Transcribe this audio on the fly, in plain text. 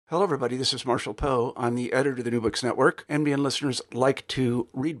Hello, everybody. This is Marshall Poe. I'm the editor of the New Books Network. NBN listeners like to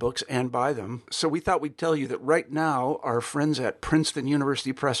read books and buy them. So we thought we'd tell you that right now, our friends at Princeton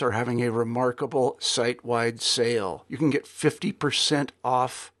University Press are having a remarkable site-wide sale. You can get 50%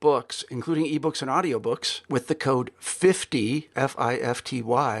 off books, including ebooks and audiobooks, with the code 50,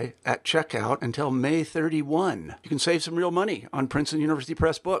 F-I-F-T-Y, at checkout until May 31. You can save some real money on Princeton University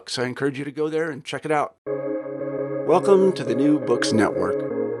Press books. I encourage you to go there and check it out. Welcome to the New Books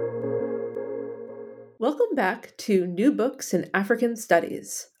Network. Welcome back to New Books in African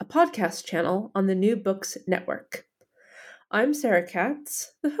Studies, a podcast channel on the New Books Network. I'm Sarah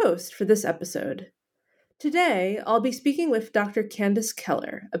Katz, the host for this episode. Today, I'll be speaking with Dr. Candace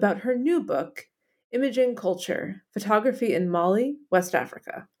Keller about her new book, Imaging Culture: Photography in Mali, West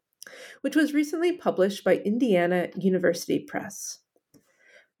Africa, which was recently published by Indiana University Press.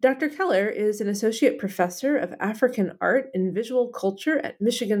 Dr. Keller is an associate professor of African art and visual culture at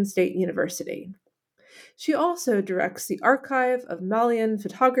Michigan State University. She also directs the Archive of Malian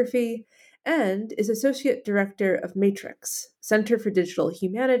Photography and is Associate Director of Matrix, Center for Digital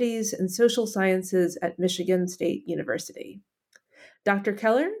Humanities and Social Sciences at Michigan State University. Dr.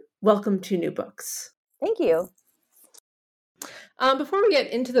 Keller, welcome to New Books. Thank you. Before we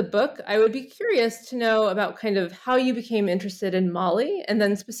get into the book, I would be curious to know about kind of how you became interested in Mali, and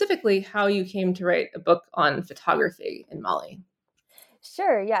then specifically how you came to write a book on photography in Mali.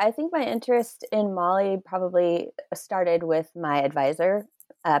 Sure. Yeah, I think my interest in Mali probably started with my advisor,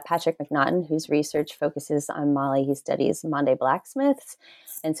 Patrick McNaughton, whose research focuses on Mali. He studies Mande blacksmiths.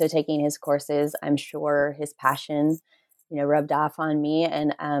 And so taking his courses, I'm sure his passion, rubbed off on me.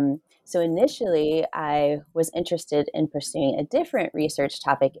 And so initially I was interested in pursuing a different research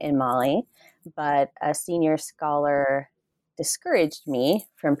topic in Mali, but a senior scholar discouraged me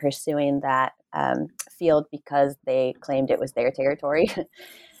from pursuing that field because they claimed it was their territory.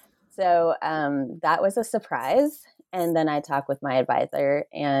 So that was a surprise. And then I talked with my advisor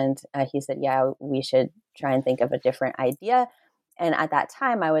and he said, yeah, we should try and think of a different idea. And at that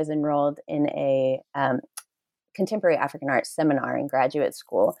time, I was enrolled in a contemporary African art seminar in graduate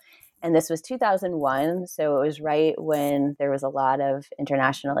school. And this was 2001. So it was right when there was a lot of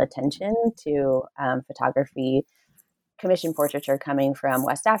international attention to photography, commissioned portraiture coming from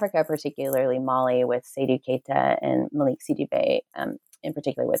West Africa, particularly Mali, with Seydou Keita and Malik Sidibé, in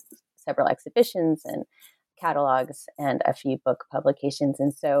particular with several exhibitions and catalogs and a few book publications.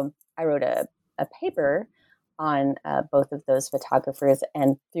 And so I wrote a paper on both of those photographers.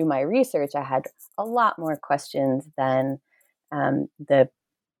 And through my research, I had a lot more questions than the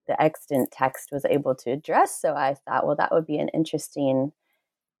extant text was able to address. So I thought, well, that would be an interesting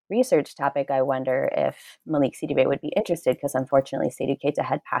research topic. I wonder if Malik Sidibé would be interested, because unfortunately Seydou Keita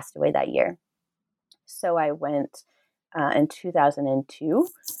had passed away that year. So I went in 2002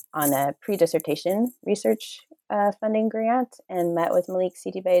 on a pre-dissertation research funding grant and met with Malik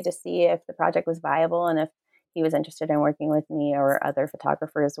Sidibé to see if the project was viable and if he was interested in working with me or other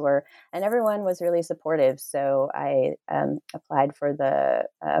photographers were. And everyone was really supportive. So I applied for the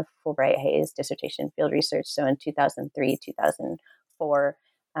Fulbright Hays dissertation field research. So in 2003, 2004,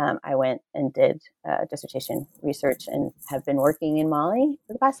 I went and did dissertation research and have been working in Mali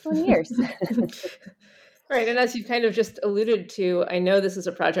for the past 20 years. Right. And as you kind of just alluded to, I know this is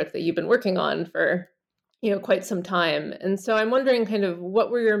a project that you've been working on for, quite some time. And so I'm wondering kind of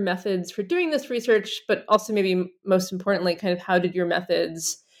what were your methods for doing this research, but also maybe most importantly, kind of how did your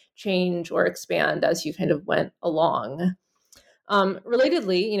methods change or expand as you kind of went along?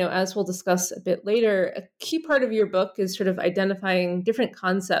 Relatedly, as we'll discuss a bit later, a key part of your book is sort of identifying different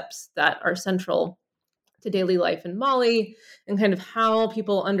concepts that are central to daily life in Mali and kind of how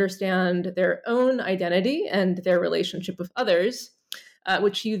people understand their own identity and their relationship with others,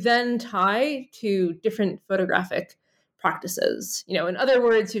 which you then tie to different photographic practices. In other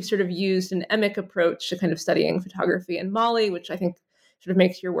words, you've sort of used an emic approach to kind of studying photography in Mali, which I think sort of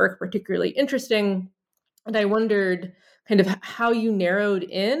makes your work particularly interesting. And I wondered kind of how you narrowed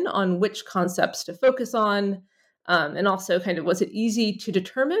in on which concepts to focus on. And also kind of, was it easy to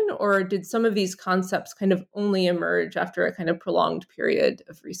determine, or did some of these concepts kind of only emerge after a kind of prolonged period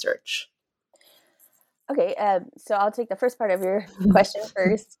of research? Okay, so I'll take the first part of your question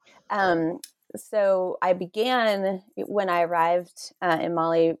first. So I began when I arrived in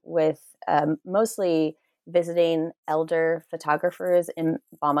Mali with mostly visiting elder photographers in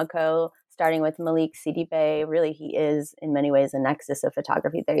Bamako, starting with Malik Sidibé. Really, he is in many ways a nexus of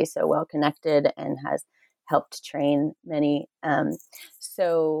photography there. He's so well connected and has helped train many.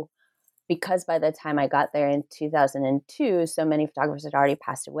 So because by the time I got there in 2002, so many photographers had already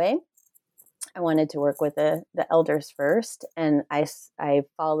passed away. I wanted to work with the elders first, and I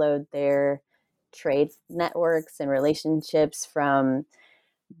followed their trade networks and relationships from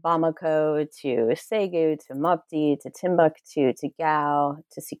Bamako to Ségou to Mopti to Timbuktu to Gao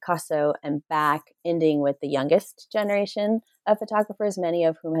to Sikasso and back, ending with the youngest generation of photographers, many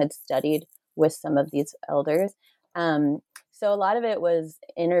of whom had studied with some of these elders. So a lot of it was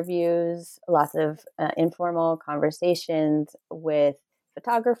interviews, lots of informal conversations with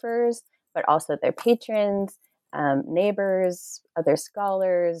photographers, but also their patrons, neighbors, other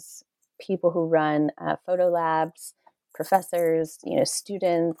scholars, people who run photo labs, professors,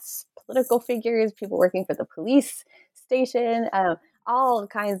 students, political figures, people working for the police station, all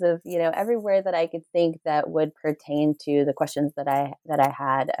kinds of, everywhere that I could think that would pertain to the questions that I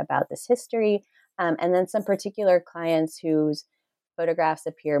had about this history. And then some particular clients whose photographs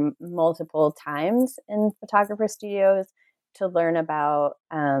appear multiple times in photographer studios to learn about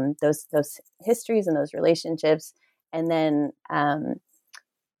those histories and those relationships. And then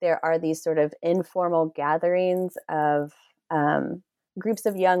there are these sort of informal gatherings of groups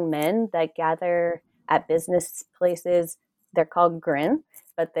of young men that gather at business places. They're called Grin,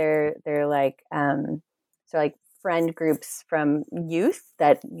 but they're like friend groups from youth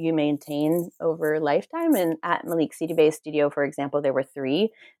that you maintain over lifetime. And at Malik Sidibé's studio, for example, there were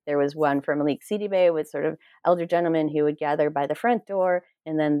 3. There was one for Malik Sidibé with sort of elder gentlemen who would gather by the front door,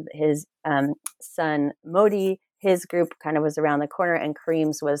 and then his son Modi, his group kind of was around the corner, and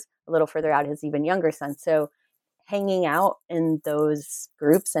Kareem's was a little further out, his even younger son. So hanging out in those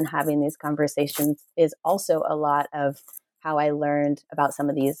groups and having these conversations is also a lot of how I learned about some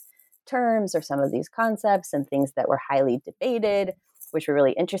of these terms or some of these concepts and things that were highly debated, which were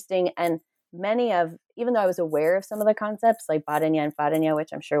really interesting. And many of, even though I was aware of some of the concepts like Badanya and Fadanya, which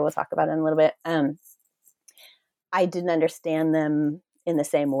I'm sure we'll talk about in a little bit, I didn't understand them in the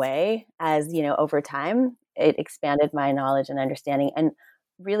same way as, over time, it expanded my knowledge and understanding, and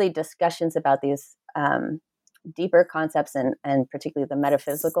really discussions about these deeper concepts and particularly the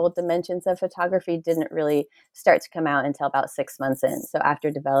metaphysical dimensions of photography didn't really start to come out until about 6 months in. So after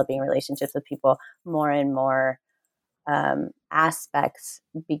developing relationships with people, more and more aspects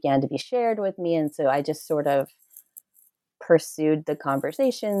began to be shared with me. And so I just sort of pursued the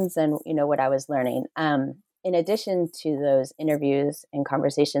conversations and, what I was learning. In addition to those interviews and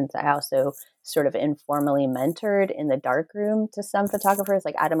conversations, I also sort of informally mentored in the darkroom to some photographers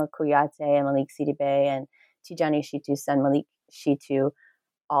like Adama Kouyaté and Malik Sidibé and Tijani Shitu's son Malik Shitu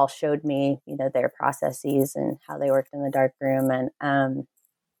all showed me, their processes and how they worked in the darkroom. And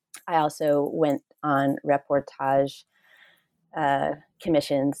I also went on reportage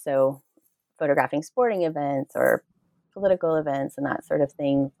commissions, so photographing sporting events or political events and that sort of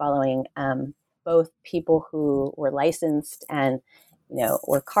thing, following both people who were licensed and,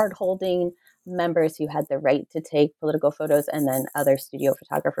 were card holding members who had the right to take political photos, and then other studio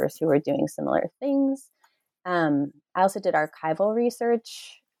photographers who were doing similar things. I also did archival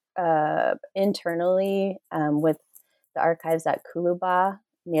research internally with the archives at Kuluba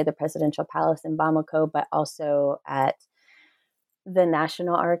near the Presidential Palace in Bamako, but also at the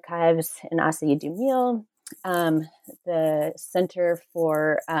National Archives in Assayid Dumil, the Center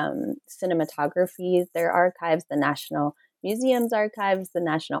for Cinematography, their archives, the National Museum's archives, the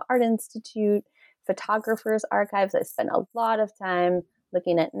National Art Institute, photographers' archives. I spent a lot of time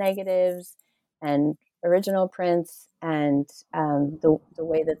looking at negatives and original prints and the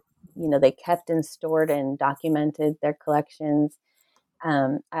way that they kept and stored and documented their collections.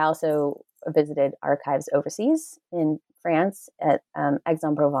 I also visited archives overseas in France at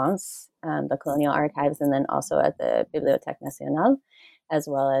Aix-en-Provence, the Colonial Archives, and then also at the Bibliothèque Nationale, as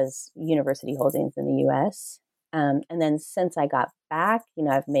well as university holdings in the U.S. And then since I got back,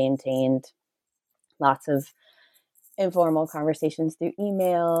 I've maintained lots of informal conversations through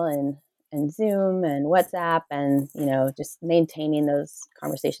email and Zoom and WhatsApp, and just maintaining those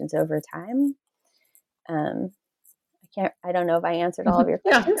conversations over time. I don't know if I answered all of your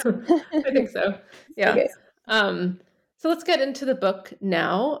questions. Yeah, I think so. Yeah. Okay. So let's get into the book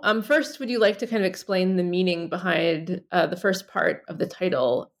now. First, would you like to kind of explain the meaning behind the first part of the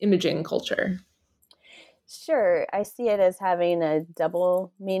title, Imaging Culture? Sure. I see it as having a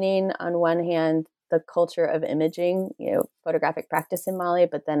double meaning. On one hand, the culture of imaging, photographic practice in Mali,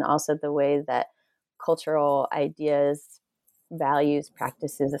 but then also the way that cultural ideas, values,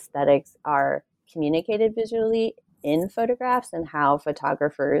 practices, aesthetics are communicated visually in photographs, and how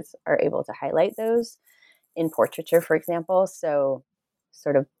photographers are able to highlight those in portraiture, for example. So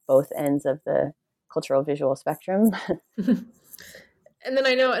sort of both ends of the cultural visual spectrum. And then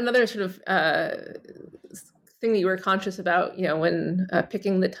I know another sort of thing that you were conscious about, when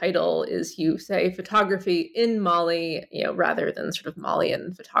picking the title is you say photography in Mali, rather than sort of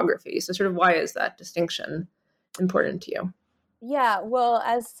Malian photography. So sort of why is that distinction important to you? Yeah, well,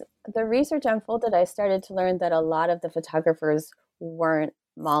 as the research unfolded, I started to learn that a lot of the photographers weren't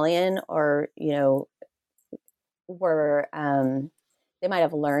Malian, or, were they might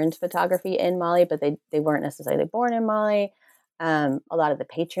have learned photography in Mali, but they weren't necessarily born in Mali. A lot of the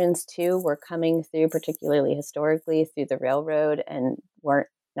patrons too were coming through, particularly historically, through the railroad, and weren't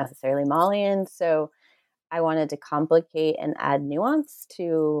necessarily Malian. So I wanted to complicate and add nuance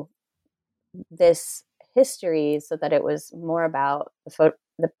to this history so that it was more about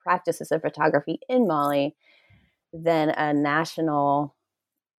the practices of photography in Mali than a national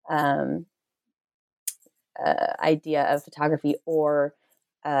um, idea of photography, or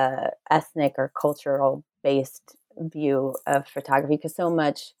ethnic or cultural based view of photography, because so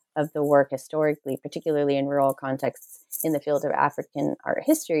much of the work historically, particularly in rural contexts in the field of African art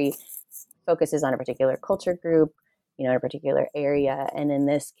history, focuses on a particular culture group, a particular area. And in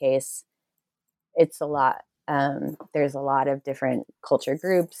this case, it's a lot. There's a lot of different culture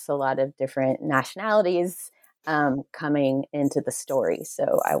groups, a lot of different nationalities coming into the story.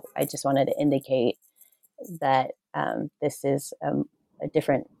 So I just wanted to indicate that this is a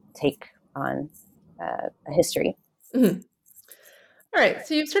different take on a history. Mm-hmm. All right.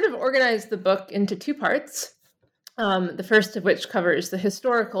 So you've sort of organized the book into two parts. The first of which covers the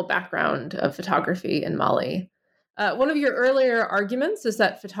historical background of photography in Mali. One of your earlier arguments is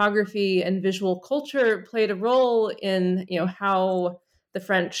that photography and visual culture played a role in, how the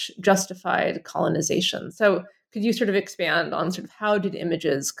French justified colonization. So could you sort of expand on sort of how did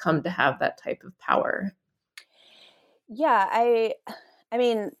images come to have that type of power? Yeah, I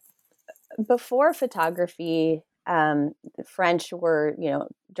mean, before photography, the French were,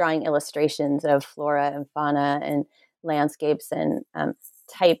 drawing illustrations of flora and fauna and landscapes and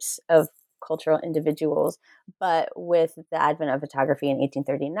types of cultural individuals. But with the advent of photography in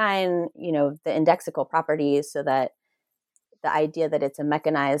 1839, the indexical properties, so that the idea that it's a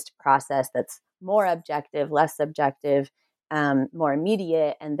mechanized process that's more objective, less subjective, more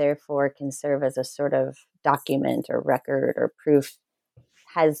immediate, and therefore can serve as a sort of document or record or proof,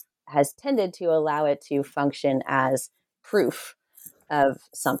 has tended to allow it to function as proof of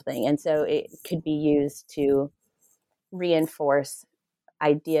something. And so it could be used to reinforce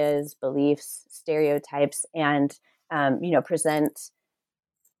ideas, beliefs, stereotypes, and present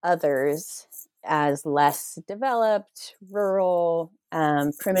others as less developed, rural,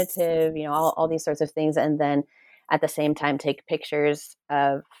 primitive, all these sorts of things. And then at the same time, take pictures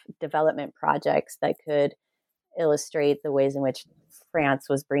of development projects that could illustrate the ways in which France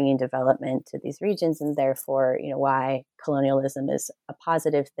was bringing development to these regions, and therefore, why colonialism is a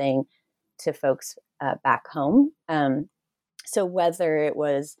positive thing to folks back home. So whether it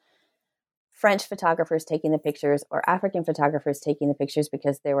was French photographers taking the pictures or African photographers taking the pictures,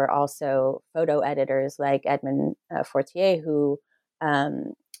 because there were also photo editors like Edmond Fortier, Francois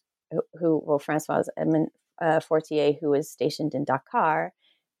Edmond Fortier, who was stationed in Dakar,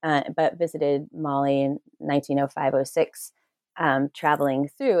 but visited Mali in 1905-06, traveling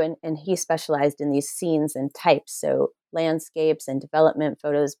through, and he specialized in these scenes and types, so landscapes and development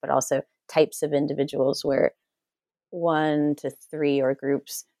photos, but also types of individuals where 1 to 3 or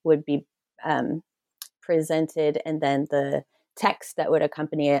groups would be presented, and then the text that would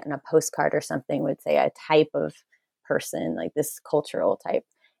accompany it in a postcard or something would say a type of person, like this cultural type.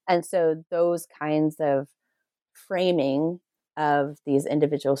 And so those kinds of framing of these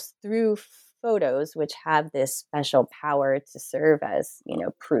individuals through photos, which have this special power to serve as,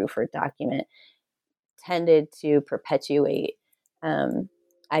 proof or document, tended to perpetuate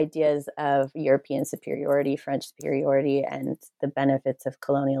ideas of European superiority, French superiority, and the benefits of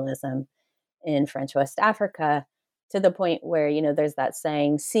colonialism in French West Africa, to the point where, there's that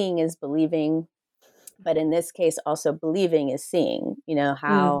saying, seeing is believing. But in this case, also believing is seeing,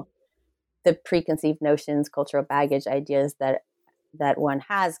 how the preconceived notions, cultural baggage, ideas that one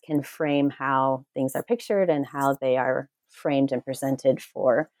has can frame how things are pictured and how they are framed and presented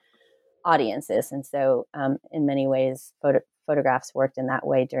for audiences. And so in many ways, photographs worked in that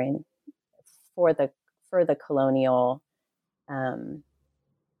way for the colonial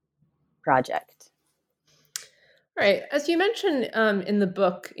project. Right. As you mentioned in the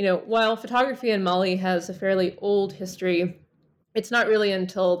book, while photography in Mali has a fairly old history, it's not really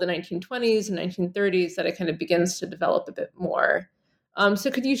until the 1920s and 1930s that it kind of begins to develop a bit more. So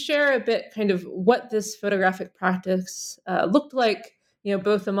could you share a bit kind of what this photographic practice looked like,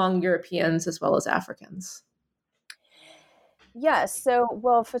 both among Europeans as well as Africans? Yeah, so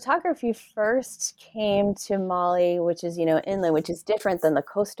well, photography first came to Mali, which is, inland, which is different than the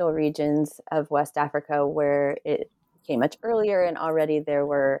coastal regions of West Africa, where it came much earlier, and already there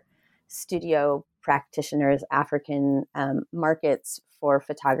were studio practitioners, African markets for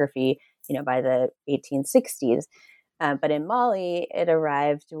photography, by the 1860s. But in Mali, it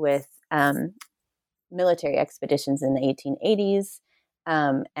arrived with military expeditions in the 1880s.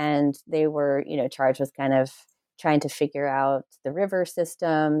 And they were, charged with kind of trying to figure out the river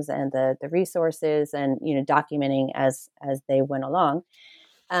systems and the resources, and, documenting as they went along.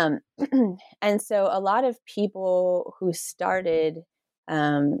 Um, and so a lot of people who started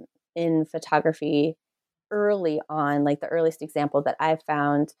in photography early on, like the earliest example that I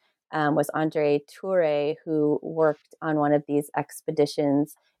found was Andre Toure, who worked on one of these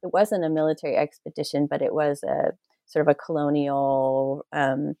expeditions. It wasn't a military expedition, but it was a sort of a colonial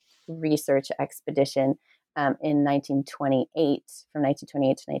research expedition in 1928, from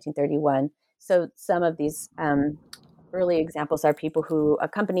 1928 to 1931. So some of these early examples are people who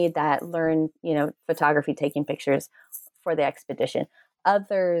accompanied that, learned, photography, taking pictures for the expedition.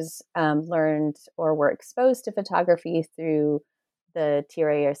 Others learned or were exposed to photography through the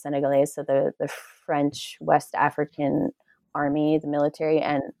Tiré Senegalese, so the French West African army, the military,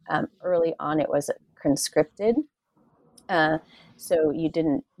 and early on it was conscripted. So you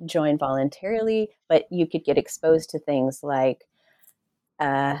didn't join voluntarily, but you could get exposed to things like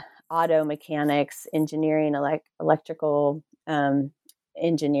auto mechanics, engineering, electrical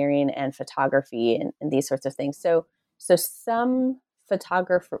engineering, and photography, and these sorts of things. So some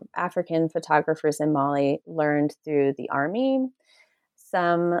African photographers in Mali learned through the army.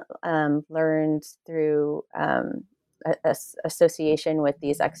 Some learned through association with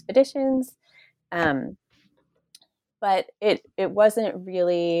these expeditions, but it wasn't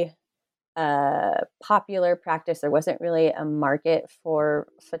really a popular practice. There wasn't really a market for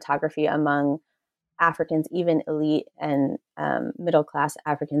photography among Africans, even elite and middle class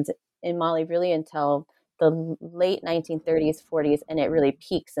Africans in Mali, really until the late 1930s, 40s, and it really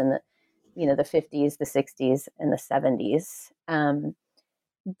peaks in the 50s, the 60s, and the 70s.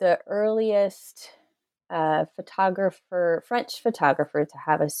 The earliest French photographer to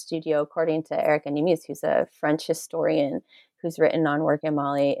have a studio, according to Eric Animis, who's a French historian who's written on work in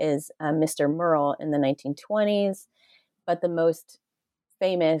Mali, is Mr. Merle in the 1920s. But the most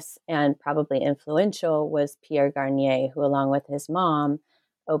famous and probably influential was Pierre Garnier, who, along with his mom,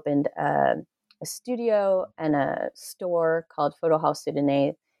 opened a studio and a store called Photo Hall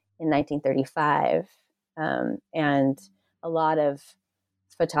Soudanais in 1935. And a lot of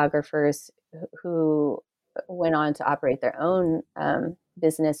photographers who went on to operate their own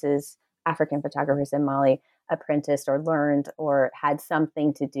businesses, African photographers in Mali, apprenticed or learned or had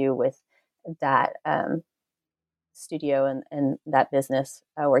something to do with that studio and that business,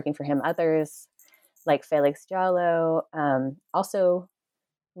 working for him. Others, like Felix Jallo, also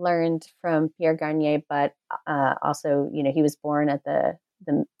learned from Pierre Garnier, but also, he was born at the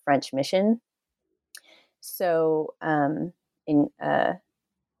French mission. So in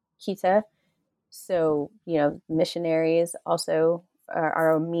Kita. So, missionaries also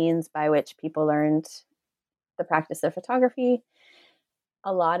are a means by which people learned the practice of photography.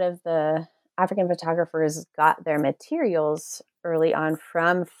 A lot of the African photographers got their materials early on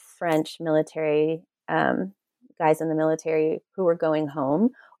from French military guys in the military who were going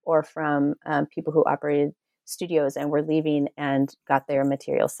home, or from people who operated studios and were leaving and got their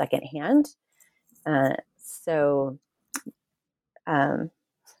materials secondhand. So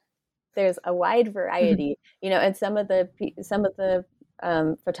there's a wide variety, and some of the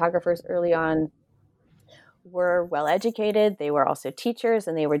photographers early on were well educated. They were also teachers,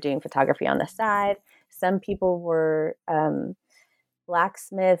 and they were doing photography on the side. Some people were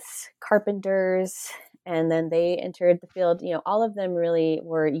blacksmiths, carpenters, and then they entered the field. All of them really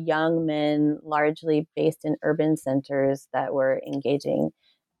were young men, largely based in urban centers, that were engaging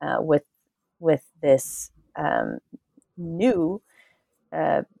with this new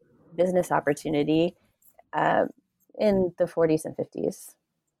business opportunity in the 40s and 50s.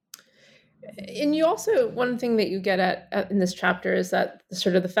 And you also, one thing that you get at in this chapter is that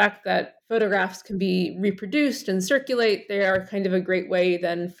sort of the fact that photographs can be reproduced and circulate, they are kind of a great way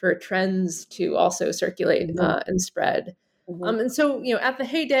then for trends to also circulate and spread. Mm-hmm. And so, at the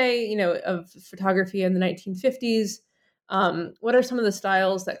heyday, of photography in the 1950s, what are some of the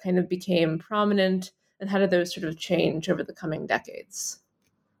styles that kind of became prominent, and how did those sort of change over the coming decades?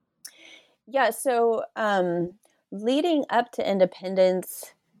 Yeah, so leading up to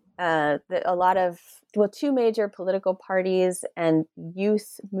independence, two major political parties and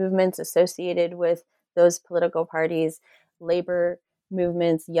youth movements associated with those political parties labor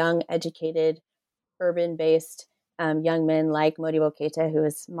movements, young, educated, urban-based young men like Modibo Keita, who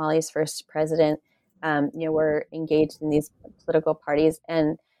was Mali's first president, were engaged in these political parties.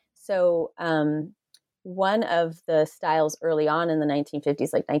 And so one of the styles early on in the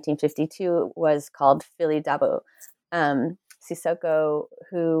 1950s, like 1952, was called Philly Dabo. Sissoko,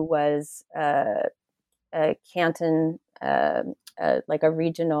 who was a canton, like a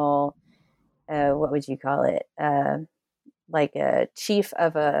regional, what would you call it? Like a chief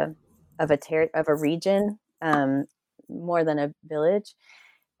of a region, more than a village.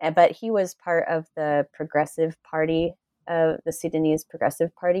 But he was part of the Progressive Party, the Sudanese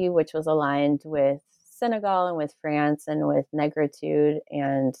Progressive Party, which was aligned with Senegal and with France and with Negritude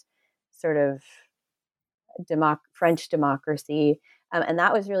and sort of French democracy. And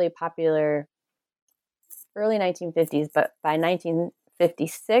that was really popular early 1950s. But by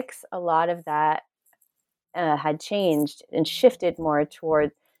 1956, a lot of that had changed and shifted more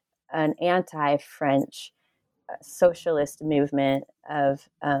toward an anti-French socialist movement of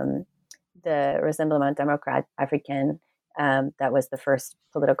the Rassemblement Démocrate Africain. That was the first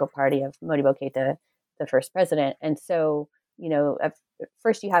political party of Modibo Keita, the first president. And so, at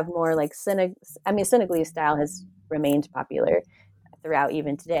first you have more like Senegalese style has remained popular throughout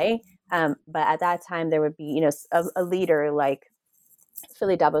even today. But at that time there would be, a leader like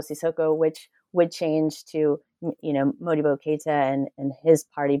Philly Dabo Sissoko, which would change to, Modibo Keita and his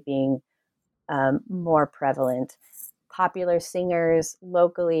party being more prevalent. Popular singers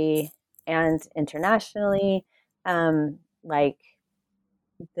locally and internationally, like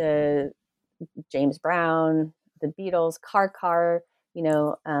the James Brown, the Beatles, Car,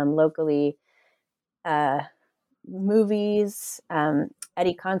 locally, movies,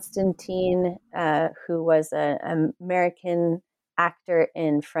 Eddie Constantine, who was an American actor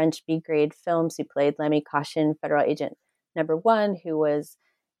in French B-grade films, who played Lemmy Caution, Federal Agent Number 1, who was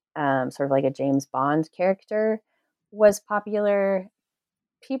sort of like a James Bond character, was popular.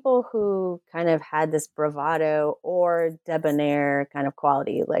 People who kind of had this bravado or debonair kind of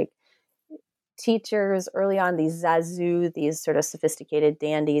quality, like teachers early on, these Zazu, these sort of sophisticated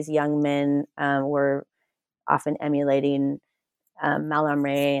dandies, young men, were often emulating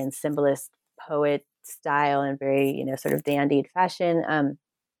Mallarmé and symbolist poet style in very, sort of dandied fashion.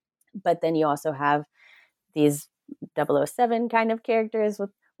 But then you also have these 007 kind of characters with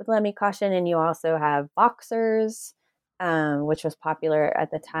Lemmy Caution, and you also have boxers, which was popular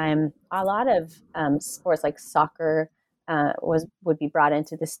at the time. A lot of sports like soccer would be brought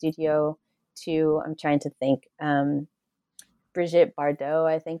into the studio too. I'm trying to think. Brigitte Bardot,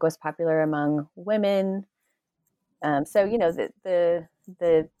 I think, was popular among women. So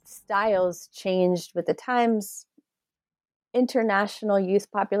the styles changed with the times. International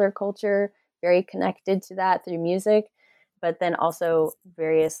youth popular culture, very connected to that through music, but then also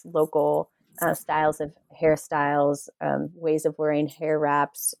various local styles of hairstyles, ways of wearing hair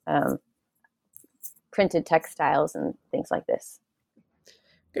wraps, printed textiles, and things like this.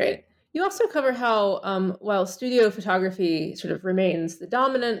 Great. You also cover how, while studio photography sort of remains the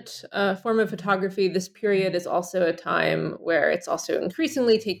dominant form of photography, this period is also a time where it's also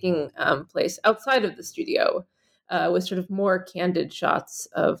increasingly taking place outside of the studio, with sort of more candid shots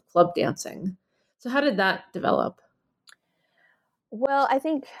of club dancing. So how did that develop? Well, I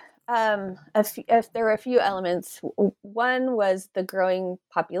think there were a few elements. One was the growing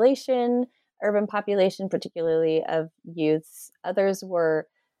population, urban population, particularly of youths. Others were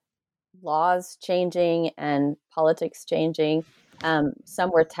laws changing and politics changing.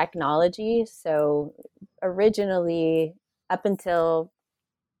 Some were technology. So originally, up until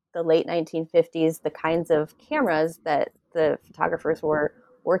the late 1950s, the kinds of cameras that the photographers were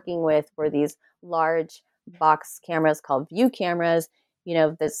working with were these large box cameras called view cameras.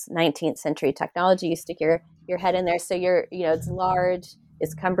 This 19th century technology, you stick your head in there. So it's large,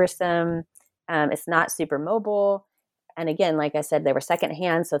 it's cumbersome, it's not super mobile. And again, like I said, they were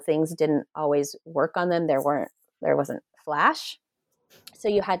secondhand, so things didn't always work on them. There wasn't flash. So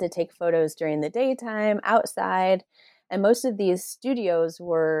you had to take photos during the daytime, outside. And most of these studios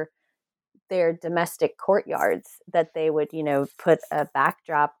were their domestic courtyards that they would, put a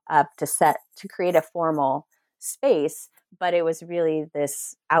backdrop up to create a formal space. But it was really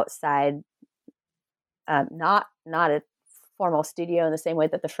this outside, not a formal studio in the same way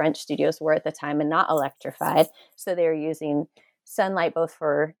that the French studios were at the time, and not electrified. So they were using sunlight both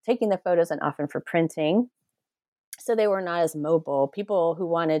for taking the photos and often for printing. So they were not as mobile. People who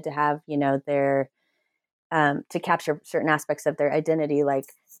wanted to have, their to capture certain aspects of their identity, like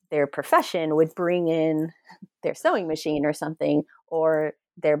their profession, would bring in their sewing machine or something, or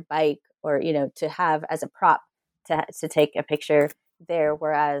their bike, or to have as a prop to take a picture there,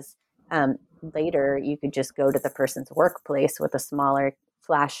 whereas later you could just go to the person's workplace with a smaller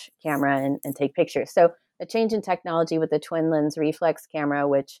flash camera and take pictures. So a change in technology with the twin lens reflex camera,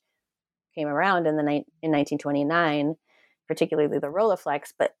 which came around in 1929, particularly the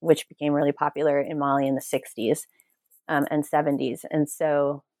Rolleiflex, but which became really popular in Mali in the 60s and 70s.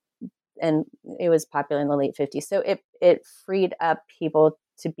 And it was popular in the late 50s. So it freed up people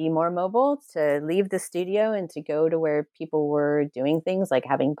to be more mobile, to leave the studio and to go to where people were doing things like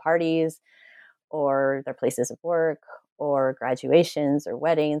having parties or their places of work or graduations or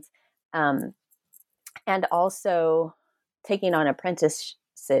weddings. And also taking on apprentices,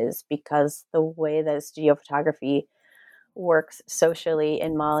 because the way that studio photography works socially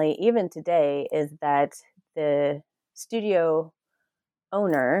in Mali, even today, is that the studio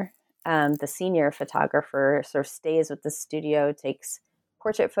owner, the senior photographer, sort of stays with the studio, takes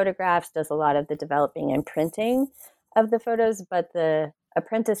portrait photographs, does a lot of the developing and printing of the photos, but the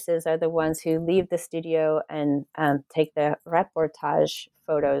apprentices are the ones who leave the studio and take the reportage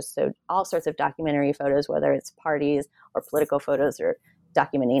photos, so all sorts of documentary photos, whether it's parties or political photos or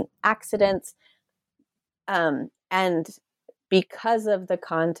documenting accidents. And because of the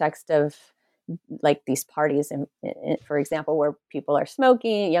context of like these parties, for example, where people are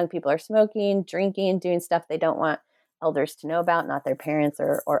smoking, young people are smoking, drinking, doing stuff they don't want elders to know about, not their parents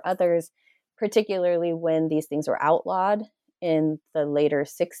or others, particularly when these things were outlawed in the later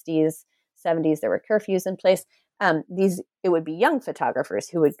 60s, 70s, there were curfews in place. It would be young photographers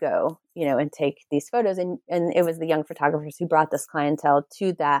who would go, and take these photos. And it was the young photographers who brought this clientele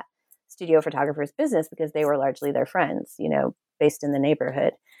to that studio photographer's business because they were largely their friends, based in the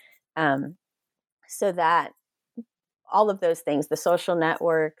neighborhood. So that all of those things, the social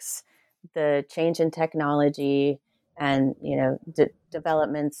networks, the change in technology, and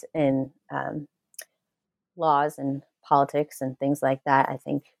developments in laws and politics and things like that, I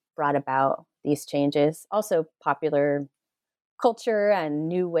think brought about these changes. Also popular culture and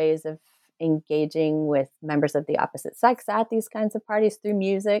new ways of engaging with members of the opposite sex at these kinds of parties through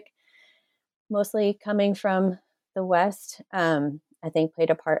music, mostly coming from the West, I think played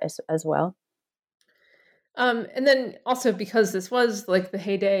a part as well. And then also, because this was like the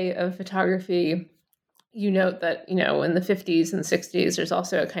heyday of photography, you note that, in the 50s and 60s, there's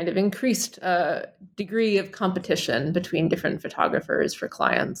also a kind of increased degree of competition between different photographers for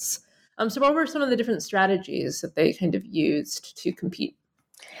clients. So what were some of the different strategies that they kind of used to compete?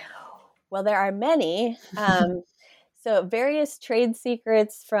 Well, there are many. So various trade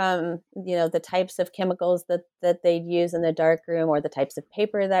secrets from, the types of chemicals that they'd use in the darkroom, or the types of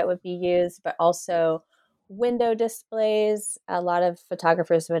paper that would be used, but also window displays. A lot of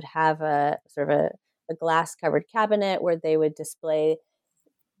photographers would have a sort of a glass covered cabinet where they would display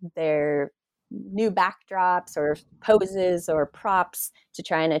their new backdrops or poses or props to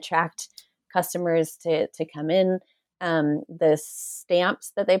try and attract customers to come in. The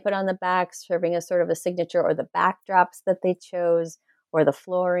stamps that they put on the back serving as sort of a signature, or the backdrops that they chose, or the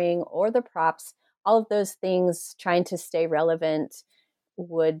flooring, or the props, all of those things trying to stay relevant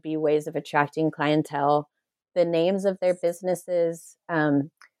would be ways of attracting clientele. The names of their businesses,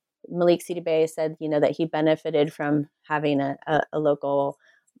 Malik Sidibé said, that he benefited from having a local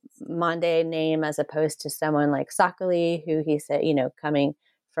Mande name as opposed to someone like Sakali, who he said, coming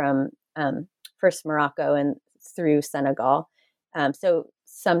from first Morocco and through Senegal. So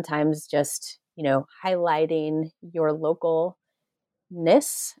sometimes just, highlighting your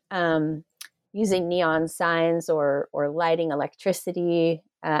localness, using neon signs or lighting electricity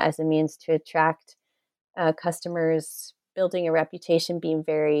as a means to attract customers, building a reputation, being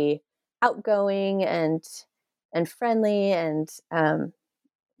very outgoing and friendly, and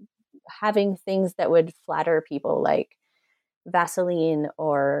having things that would flatter people, like Vaseline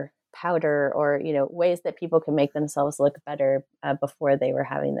or powder, or ways that people can make themselves look better before they were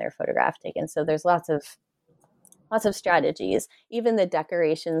having their photograph taken. So there's lots of strategies. Even the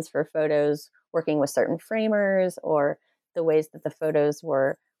decorations for photos, working with certain framers, or the ways that the photos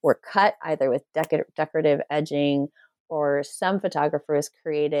were cut, either with decorative edging, or some photographers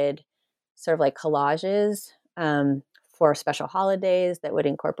created sort of like collages for special holidays that would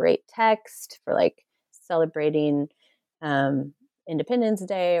incorporate text, for like celebrating Independence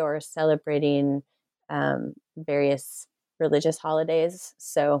Day, or celebrating various religious holidays.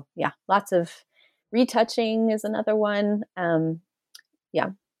 So yeah, lots of retouching is another one. Yeah.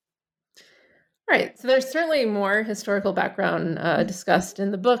 Right. So there's certainly more historical background discussed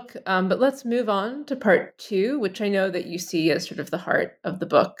in the book, but let's move on to part 2, which I know that you see as sort of the heart of the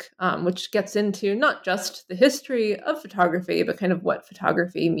book, which gets into not just the history of photography, but kind of what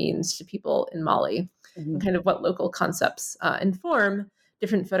photography means to people in Mali Mm-hmm. and kind of what local concepts inform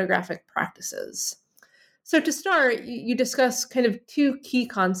different photographic practices. So to start, you discuss kind of 2 key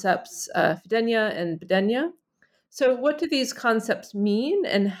concepts, Fidenya and Bedenya. So, what do these concepts mean,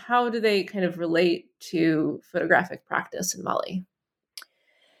 and how do they kind of relate to photographic practice in Mali?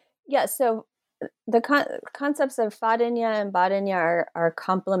 Yeah, so the concepts of Fadenya and Badenya are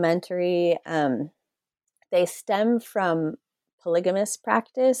complementary. They stem from polygamous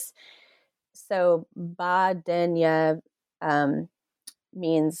practice. So Badenya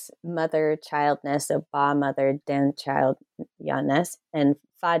means mother childness, so Ba mother, Den child yanness, and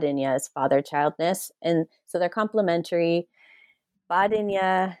Fadenya is father childness, and so they're complementary.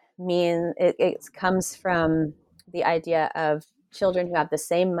 Badenya it comes from the idea of children who have the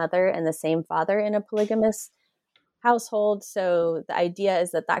same mother and the same father in a polygamous household. So the idea is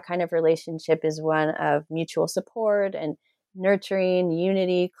that that kind of relationship is one of mutual support and nurturing,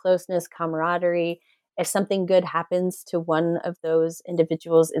 unity, closeness, camaraderie. If something good happens to one of those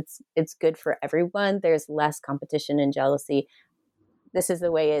individuals, it's good for everyone. There's less competition and jealousy. This is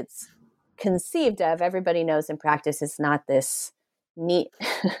the way it's conceived of. Everybody knows in practice it's not this neat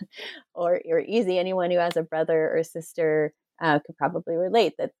or easy. Anyone who has a brother or sister could probably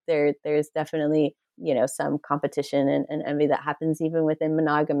relate that there's definitely some competition and envy that happens even within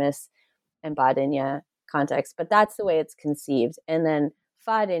monogamous and Badenya context. But that's the way it's conceived. And then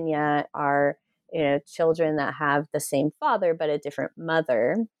Fadenya are children that have the same father but a different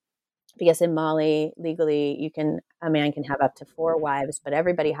mother. Because in Mali, legally, a man can have up to 4 wives, but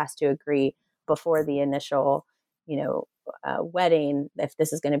everybody has to agree before the initial, wedding if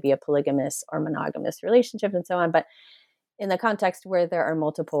this is going to be a polygamous or monogamous relationship and so on. But in the context where there are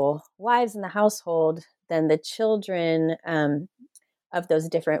multiple wives in the household, then the children of those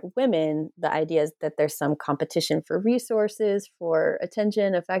different women, the idea is that there's some competition for resources, for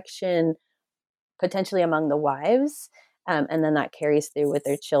attention, affection, potentially among the wives. And then that carries through with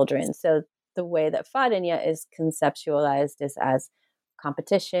their children. So the way that Fadenya is conceptualized is as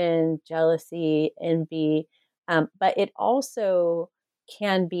competition, jealousy, envy, but it also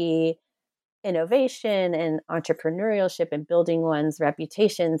can be innovation and entrepreneurship and building one's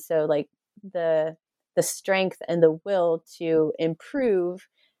reputation. So like the strength and the will to improve,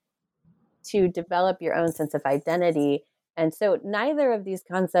 to develop your own sense of identity. And so neither of these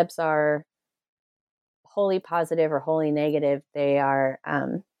concepts are wholly positive or wholly negative. They are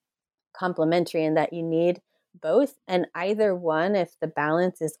complementary in that you need both, and either one, if the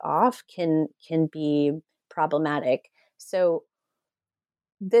balance is off, can be problematic. So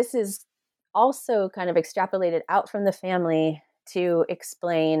this is also kind of extrapolated out from the family to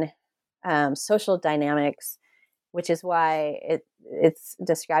explain social dynamics, which is why it's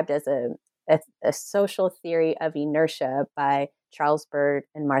described as a social theory of inertia by Charles Bird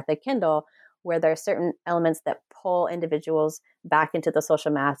and Martha Kendall, where there are certain elements that pull individuals back into the social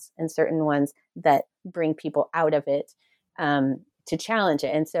mass and certain ones that bring people out of it to challenge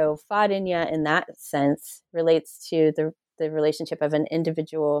it. And so Fadenya, in that sense, relates to the relationship of an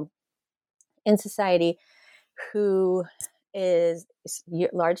individual in society who is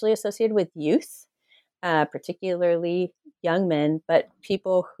largely associated with youth, particularly young men, but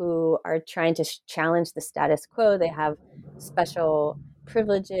people who are trying to challenge the status quo. They have special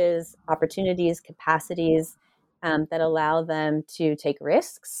privileges, opportunities, capacities that allow them to take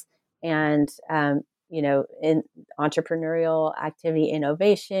risks and, in entrepreneurial activity,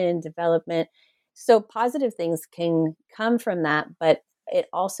 innovation, development. So positive things can come from that, but it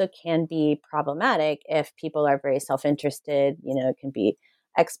also can be problematic if people are very self-interested. It can be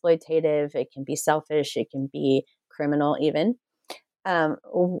exploitative, it can be selfish, it can be criminal even.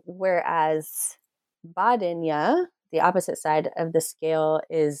 Whereas Badenya, the opposite side of the scale,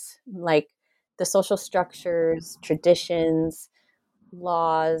 is like the social structures, traditions,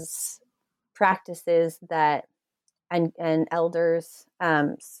 laws, practices that and elders,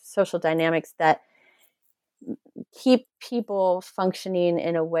 social dynamics that keep people functioning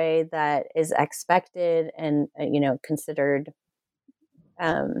in a way that is expected and considered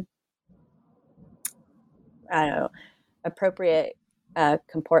I don't know, appropriate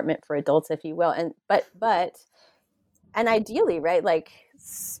comportment for adults, if you will. And and ideally, right, like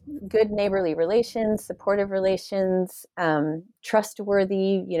good neighborly relations, supportive relations,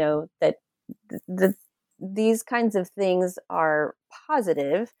 trustworthy, that these kinds of things are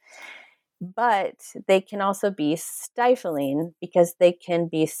positive. but they can also be stifling because they can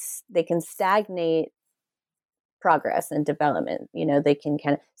stagnate progress and development. They can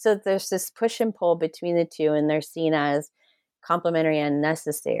so there's this push and pull between the two, and they're seen as complementary and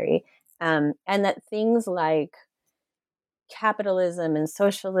necessary. And that things like capitalism and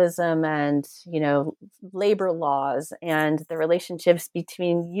socialism and labor laws and the relationships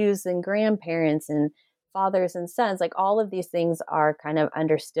between youth and grandparents and fathers and sons, like all of these things are kind of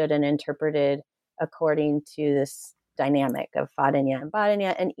understood and interpreted according to this dynamic of Fadenya and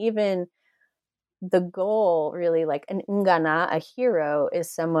Badenya. And even the goal, really, like an Ngana, a hero,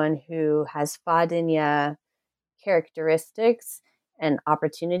 is someone who has Fadenya characteristics and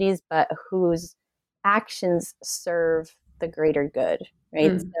opportunities, but whose actions serve the greater good,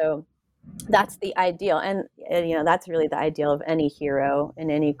 right? So that's the ideal. And that's really the ideal of any hero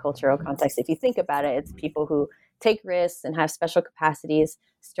in any cultural context. If you think about it, it's people who take risks and have special capacities,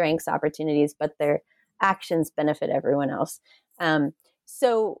 strengths, opportunities, but their actions benefit everyone else.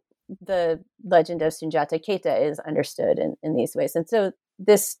 So the legend of Sunjata Keita is understood in these ways. And so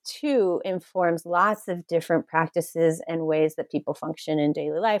this too informs lots of different practices and ways that people function in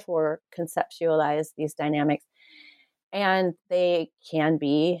daily life or conceptualize these dynamics. And they can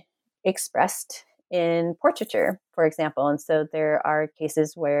be expressed in portraiture, for example. And so there are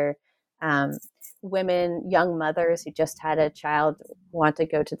cases where women, young mothers who just had a child, want to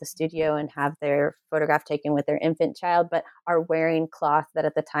go to the studio and have their photograph taken with their infant child, but are wearing cloth that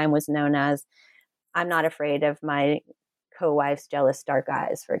at the time was known as, "I'm not afraid of my co-wife's jealous dark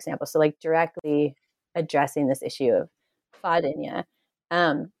eyes," for example. So like directly addressing this issue of Fadenya.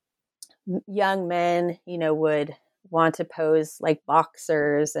 Young men, would want to pose like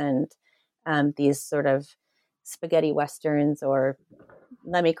boxers and these sort of spaghetti westerns or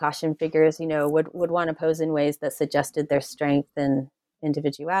Lemmy Caution figures, would want to pose in ways that suggested their strength and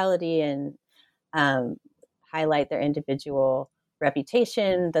individuality and highlight their individual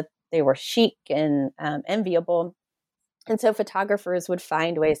reputation, that they were chic and enviable. And so photographers would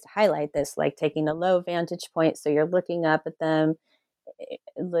find ways to highlight this, like taking a low vantage point, so you're looking up at them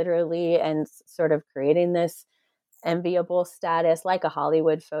literally and sort of creating this enviable status like a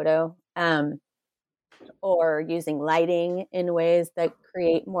Hollywood photo, or using lighting in ways that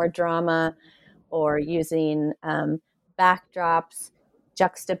create more drama, or using backdrops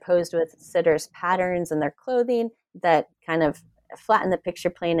juxtaposed with sitters' patterns in their clothing that kind of flatten the picture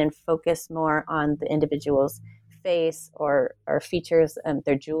plane and focus more on the individual's face or features,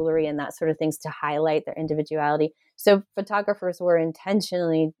 their jewelry and that sort of things to highlight their individuality. So photographers were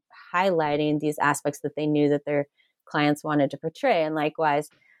intentionally highlighting these aspects that they knew that their clients wanted to portray. And likewise,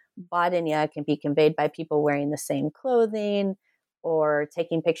 Badenya can be conveyed by people wearing the same clothing or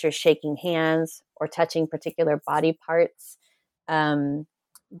taking pictures, shaking hands, or touching particular body parts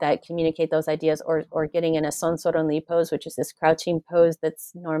that communicate those ideas, or getting in a Sonsoronli pose, which is this crouching pose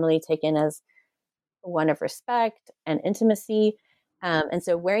that's normally taken as one of respect and intimacy. And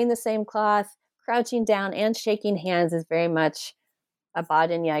so wearing the same cloth, crouching down, and shaking hands is very much a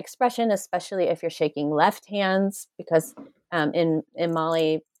Badenya expression, especially if you're shaking left hands, because in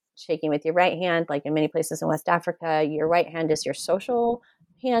Mali, shaking with your right hand, like in many places in West Africa, your right hand is your social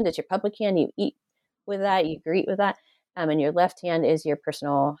hand, it's your public hand, you eat with that, you greet with that, and your left hand is your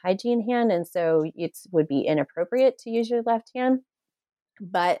personal hygiene hand, and so it would be inappropriate to use your left hand.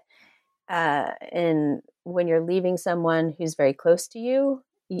 But when you're leaving someone who's very close to you,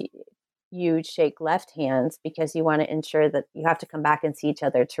 you shake left hands because you want to ensure that you have to come back and see each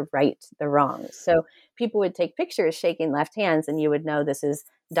other to right the wrongs. So people would take pictures shaking left hands, and you would know this is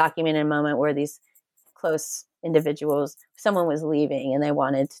documenting a moment where these close individuals, someone was leaving and they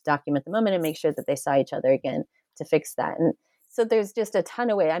wanted to document the moment and make sure that they saw each other again to fix that. And so there's just a ton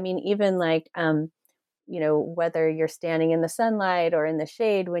of ways. I mean, even like, whether you're standing in the sunlight or in the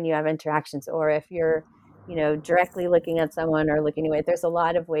shade when you have interactions, or if you're, directly looking at someone or looking away, there's a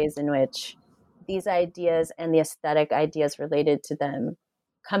lot of ways in which these ideas and the aesthetic ideas related to them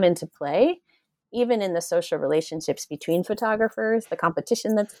come into play, even in the social relationships between photographers, the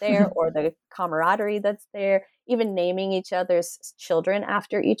competition that's there, or the camaraderie that's there, even naming each other's children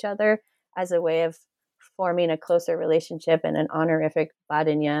after each other as a way of forming a closer relationship and an honorific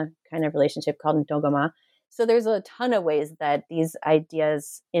Badenya kind of relationship called Ndogama. So there's a ton of ways that these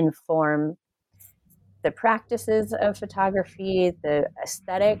ideas inform the practices of photography, the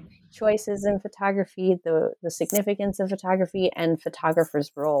aesthetic choices in photography, the significance of photography, and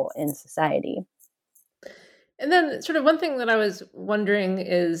photographers' role in society. And then sort of one thing that I was wondering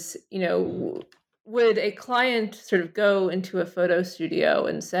is, would a client sort of go into a photo studio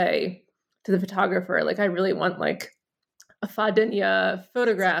and say to the photographer, like, I really want like a Fadenya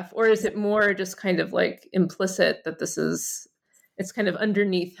photograph, or is it more just kind of like implicit that it's kind of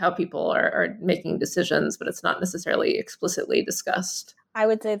underneath how people are making decisions, but it's not necessarily explicitly discussed? I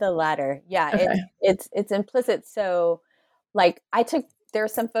would say the latter. Yeah, Okay. it's implicit. So, like, there are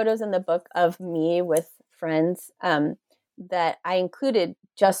some photos in the book of me with friends that I included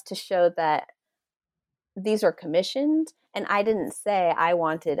just to show that these were commissioned, and I didn't say I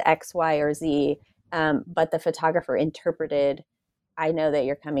wanted X, Y, or Z, but the photographer interpreted. I know that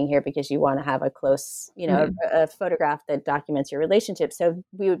you're coming here because you want to have a close, a photograph that documents your relationship. So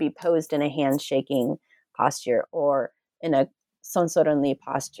we would be posed in a handshaking posture or in a sonsoronli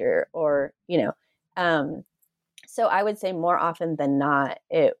posture, or, so I would say more often than not,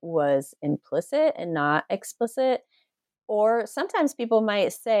 it was implicit and not explicit. Or sometimes people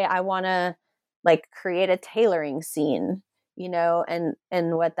might say, I want to like create a tailoring scene, and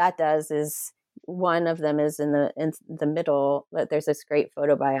what that does is, one of them is in the middle. There's this great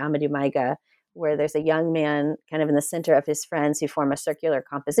photo by Amadou Maiga where there's a young man kind of in the center of his friends who form a circular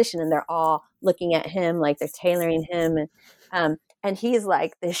composition, and they're all looking at him like they're tailoring him, and he's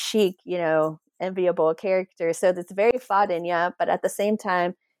like this chic, enviable character. So that's very Fadenya, but at the same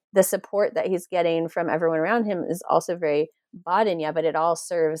time, the support that he's getting from everyone around him is also very Badenya, but it all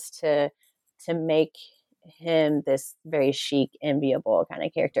serves to make him this very chic, enviable kind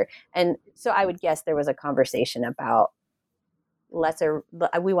of character. And so I would guess there was a conversation about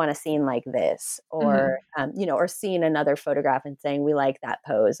we want a scene like this, or or seeing another photograph and saying we like that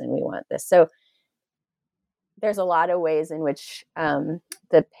pose and we want this. So there's a lot of ways in which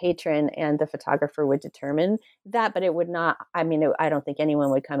the patron and the photographer would determine that, but it would not, I don't think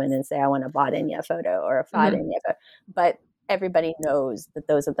anyone would come in and say, I want a Badenya photo or a Fadenya photo, but everybody knows that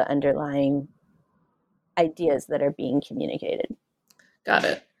those are the underlying ideas that are being communicated. Got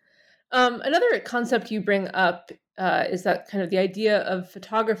it. Another concept you bring up is that kind of the idea of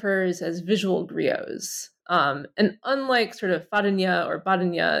photographers as visual griots. And unlike sort of Fadenya or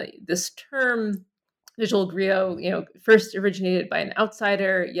Badenya, this term visual griot, first originated by an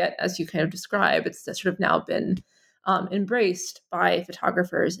outsider, yet as you kind of describe, it's sort of now been embraced by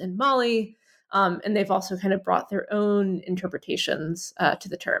photographers in Mali, and they've also kind of brought their own interpretations to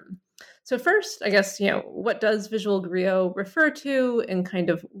the term. So first, I guess, what does visual griot refer to, and kind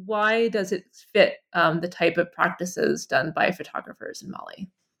of why does it fit the type of practices done by photographers in Mali?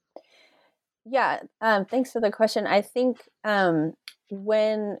 Yeah, thanks for the question. I think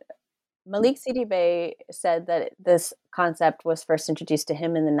when Malik Sidibé said that this concept was first introduced to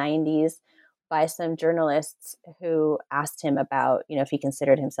him in the 90s by some journalists who asked him about, if he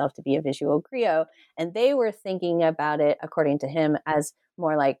considered himself to be a visual griot. And they were thinking about it, according to him, as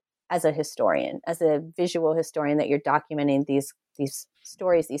more like as a historian, as a visual historian, that you're documenting these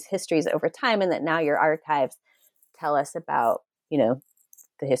stories, these histories over time, and that now your archives tell us about, the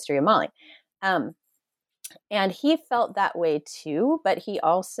history of Mali. And he felt that way too, but he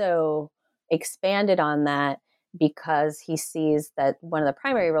also expanded on that because he sees that one of the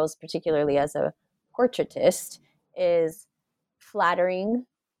primary roles, particularly as a portraitist, is flattering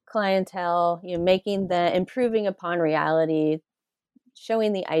clientele, improving upon reality,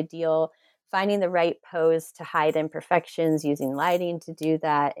 showing the ideal, finding the right pose to hide imperfections, using lighting to do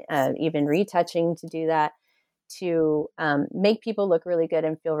that, even retouching to do that, to make people look really good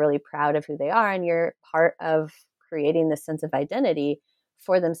and feel really proud of who they are. And you're part of creating this sense of identity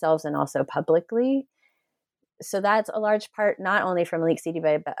for themselves and also publicly. So that's a large part, not only from Malik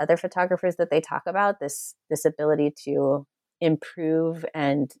Sidibé, but other photographers that they talk about, this ability to improve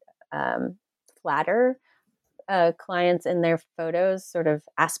and flatter clients in their photos, sort of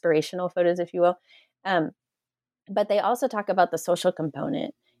aspirational photos, if you will. But they also talk about the social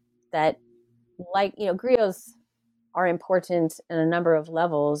component that, griots are important in a number of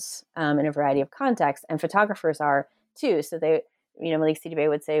levels in a variety of contexts, and photographers are too. So they, Malik Sidibé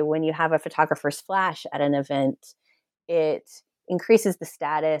would say, when you have a photographer's flash at an event, it increases the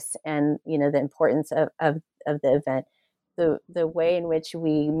status and, the importance of the event. The way in which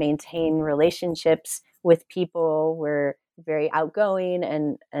we maintain relationships with people, we're very outgoing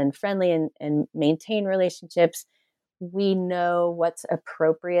and friendly and maintain relationships. We know what's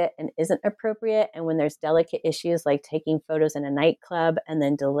appropriate and isn't appropriate. And when there's delicate issues like taking photos in a nightclub and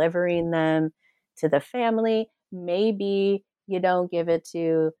then delivering them to the family, maybe you don't give it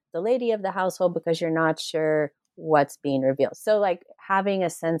to the lady of the household because you're not sure what's being revealed. So like having a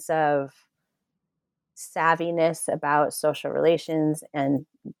sense of savviness about social relations and,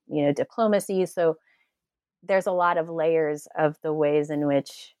 diplomacy. So there's a lot of layers of the ways in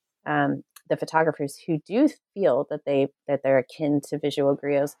which the photographers who do feel that they're akin to visual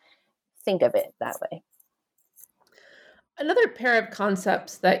griots think of it that way. Another pair of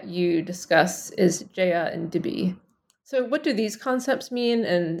concepts that you discuss is Jaya and Dibi. So what do these concepts mean,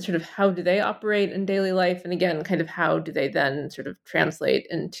 and sort of how do they operate in daily life? And again, kind of how do they then sort of translate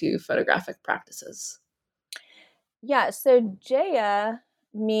into photographic practices? Yeah, so Jaya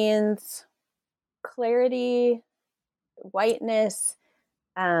means clarity, whiteness,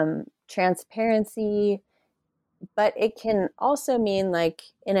 transparency, but it can also mean, like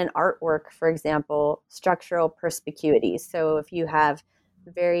in an artwork, for example, structural perspicuity. So if you have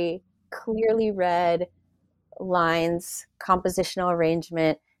very clearly read lines, compositional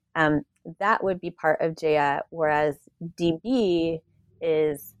arrangement, um, that would be part of Jaya, whereas DB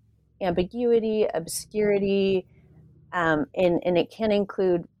is ambiguity, obscurity, and it can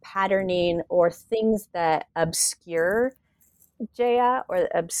include patterning or things that obscure Jaya or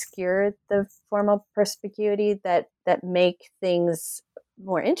obscure the formal perspicuity that make things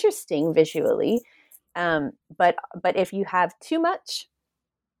more interesting visually. But if you have too much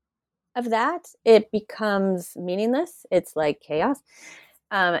of that, it becomes meaningless. It's like chaos.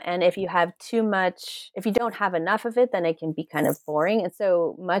 And if you have too much, if you don't have enough of it, then it can be kind of boring. And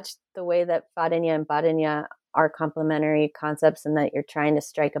so much the way that Fadenya and Badenya are complementary concepts, and that you're trying to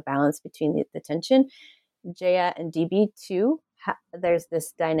strike a balance between the tension. Jaya and DB too, there's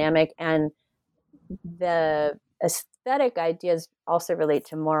this dynamic, and the aesthetic ideas also relate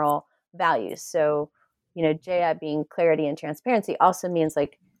to moral values. So, Jaya being clarity and transparency also means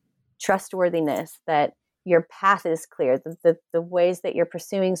like trustworthiness, that your path is clear, the ways that you're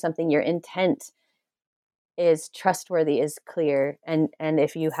pursuing something, your intent is trustworthy, is clear. And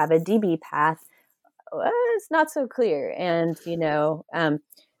if you have a DB path, it's not so clear. And,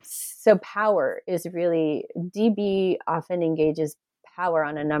 so power is really, DB often engages power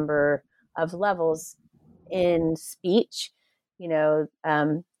on a number of levels in speech.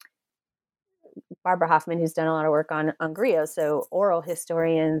 Barbara Hoffman, who's done a lot of work on griot, so oral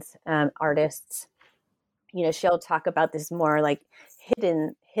historians, artists, she'll talk about this more like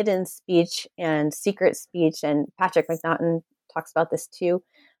hidden speech and secret speech. And Patrick McNaughton talks about this too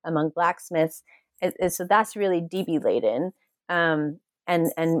among blacksmiths. So that's really DB laden, and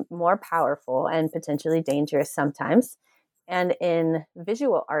more powerful and potentially dangerous sometimes. And in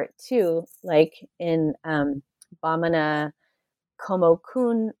visual art too, like in Bamana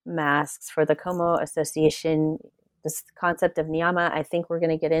Komo-kun masks for the Como Association, this concept of niyama, I think we're going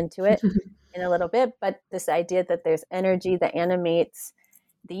to get into it in a little bit, but this idea that there's energy that animates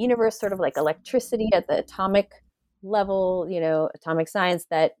the universe, sort of like electricity at the atomic level, atomic science,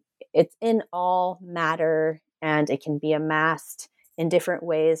 that it's in all matter and it can be amassed in different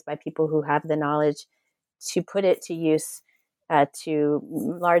ways by people who have the knowledge to put it to use, to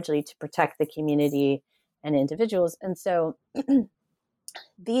largely to protect the community and individuals. And so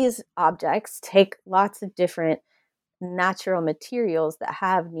these objects take lots of different natural materials that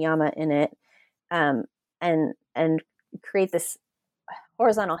have niyama in it, and create this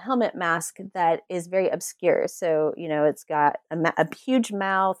horizontal helmet mask that is very obscure. So, it's got a huge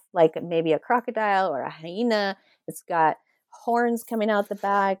mouth, like maybe a crocodile or a hyena. It's got horns coming out the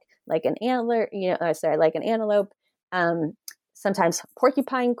back, like an antler, like an antelope. Sometimes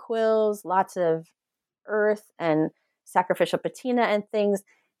porcupine quills, lots of earth and sacrificial patina and things.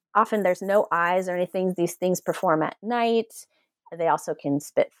 Often there's no eyes or anything. These things perform at night. They also can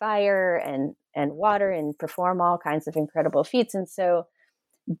spit fire and water and perform all kinds of incredible feats. And so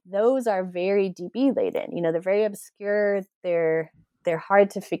those are very DB laden. They're very obscure. They're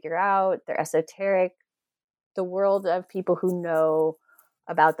hard to figure out. They're esoteric. The world of people who know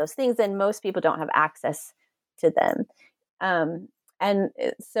about those things, and most people don't have access to them. And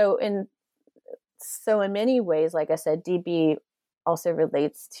so in many ways, like I said, DB also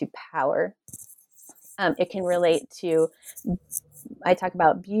relates to power. It can relate to, I talk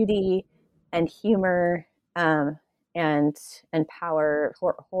about beauty and humor, and power,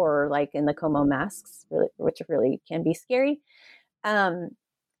 horror, like in the Como masks, really, which really can be scary. They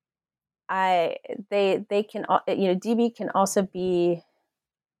can, DB can also be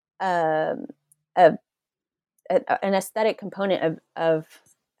an aesthetic component of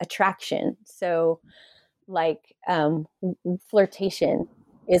attraction. So, like flirtation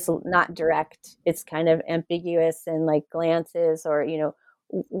is not direct; it's kind of ambiguous, and like glances, or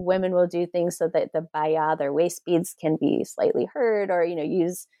women will do things so that the baya, their waist beads, can be slightly heard, or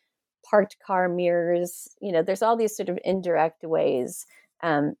use parked car mirrors. There's all these sort of indirect ways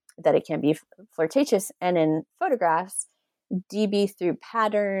that it can be flirtatious. And in photographs, DB through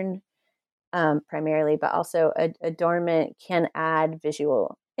pattern, primarily, but also adornment, can add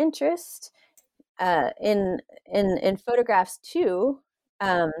visual interest. In photographs too,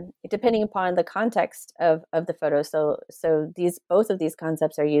 um, depending upon the context of the photo. So both of these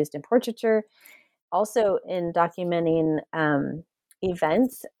concepts are used in portraiture, also in documenting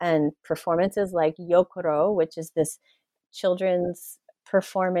events and performances like Yokoro, which is this children's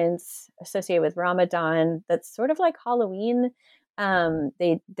performance associated with Ramadan that's sort of like Halloween.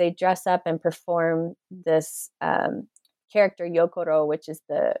 They dress up and perform this character Yokoro, which is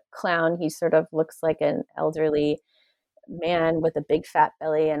the clown. He sort of looks like an elderly man with a big fat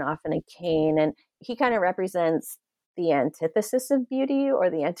belly and often a cane, and he kind of represents the antithesis of beauty, or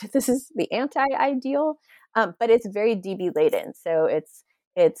the anti-ideal, but it's very DB laden. So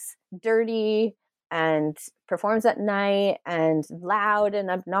it's dirty and performs at night and loud and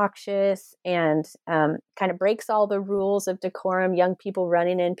obnoxious, and kind of breaks all the rules of decorum. Young people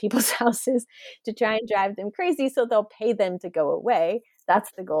running in people's houses to try and drive them crazy so they'll pay them to go away.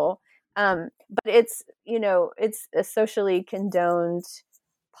 That's the goal. But it's a socially condoned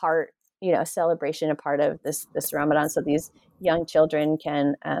part, celebration, a part of this Ramadan. So these young children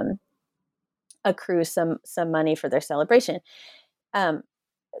can accrue some money for their celebration.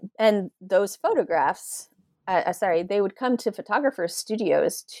 And those photographs, they would come to photographers'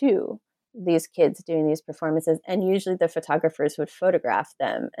 studios too, these kids doing these performances. And usually the photographers would photograph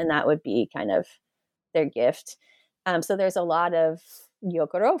them, and that would be kind of their gift. So there's a lot of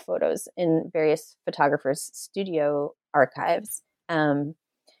Yokoro photos in various photographers' studio archives. And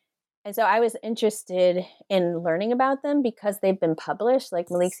so I was interested in learning about them because they've been published.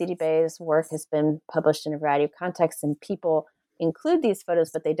 Like Malik Sidibé's work has been published in a variety of contexts, and people include these photos,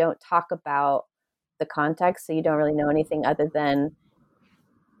 but they don't talk about the context. So you don't really know anything other than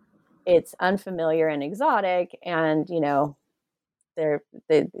it's unfamiliar and exotic, and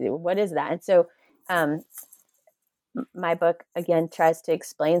what is that? And so my book again tries to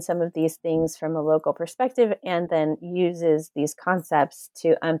explain some of these things from a local perspective, and then uses these concepts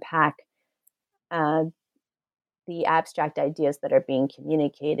to unpack the abstract ideas that are being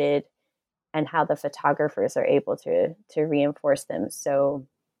communicated, and how the photographers are able to reinforce them. So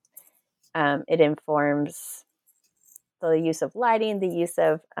it informs the use of lighting, the use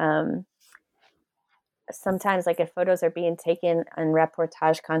of sometimes, like if photos are being taken in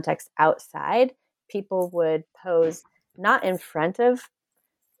reportage context outside, people would pose not in front of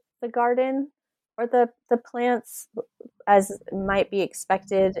the garden or the plants as might be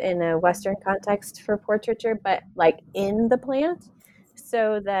expected in a Western context for portraiture, but like in the plant,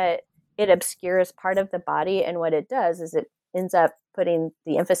 so that it obscures part of the body. And what it does is it ends up putting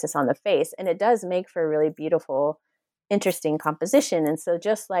the emphasis on the face, and it does make for a really beautiful, interesting composition. And so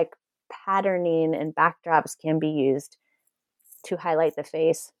just like patterning and backdrops can be used to highlight the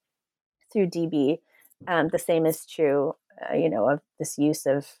face through DB, the same is true, of this use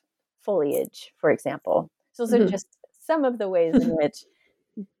of foliage, for example. So those are just some of the ways in which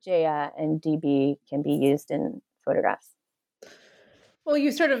Jaya and DB can be used in photographs. Well,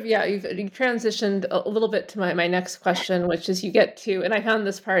 you sort of, you've transitioned a little bit to my next question, which is you get to, and I found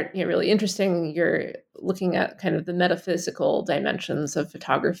this part really interesting. You're looking at kind of the metaphysical dimensions of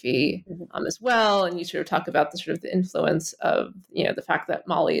photography as well, and you sort of talk about the sort of the influence of the fact that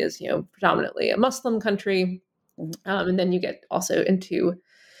Mali is predominantly a Muslim country, and then you get also into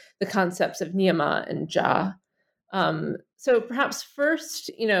the concepts of niyama and ja. So perhaps first,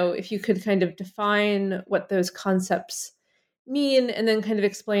 if you could kind of define what those concepts mean, and then kind of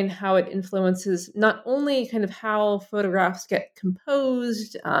explain how it influences not only kind of how photographs get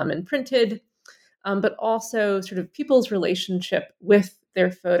composed and printed, but also sort of people's relationship with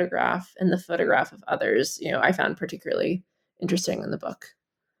their photograph and the photograph of others. I found particularly interesting in the book.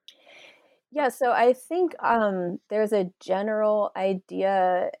 Yeah, so I think there's a general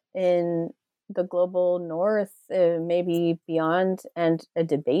idea in the global north, maybe beyond, and a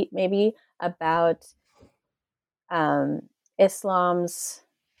debate maybe about Islam's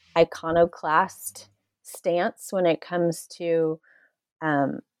iconoclast stance when it comes to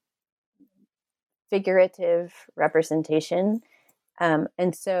figurative representation.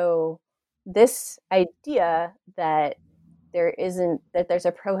 And so this idea that there's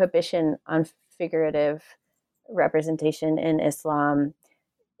a prohibition on figurative representation in Islam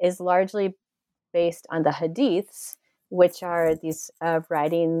is largely based on the hadiths, which are these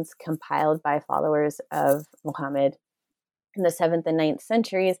writings compiled by followers of Muhammad in the 7th and 9th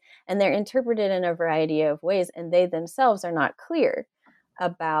centuries, and they're interpreted in a variety of ways, and they themselves are not clear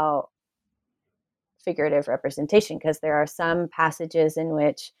about figurative representation, because there are some passages in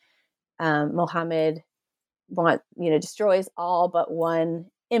which Muhammad destroys all but one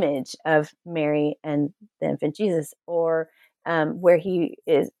image of Mary and the infant Jesus, or where he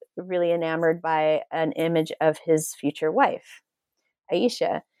is really enamored by an image of his future wife.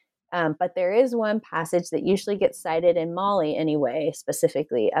 Aisha. But there is one passage that usually gets cited in Mali anyway,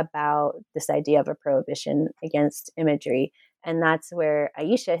 specifically about this idea of a prohibition against imagery. And that's where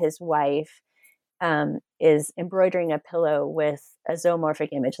Aisha, his wife, is embroidering a pillow with a zoomorphic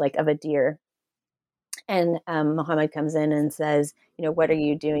image, like of a deer. And Muhammad comes in and says, what are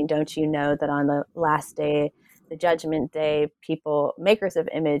you doing? Don't you know that on the last day, the judgment day, people, makers of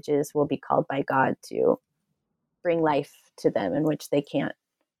images, will be called by God to bring life to them, in which they can't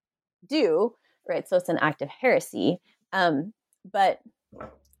do, right? So it's an act of heresy. But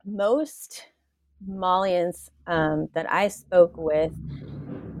most Malians that I spoke with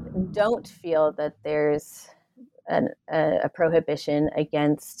don't feel that there's a prohibition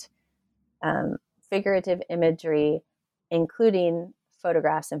against figurative imagery, including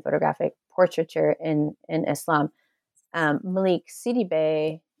photographs and photographic portraiture in Islam. Malik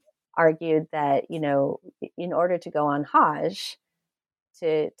Sidibe argued that, in order to go on Hajj,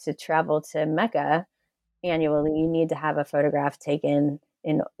 to travel to Mecca annually, you need to have a photograph taken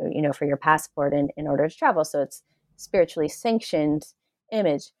for your passport in order to travel. So it's spiritually sanctioned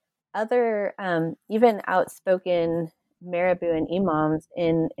image. Other even outspoken Marabout and imams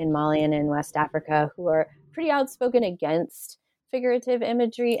in Mali and in West Africa, who are pretty outspoken against figurative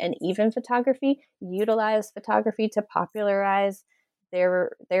imagery and even photography, utilize photography to popularize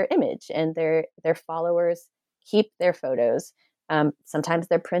their image, and their followers keep their photos. Sometimes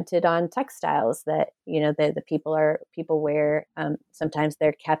they're printed on textiles that the people wear. Sometimes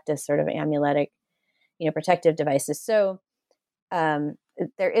they're kept as sort of amuletic, protective devices. So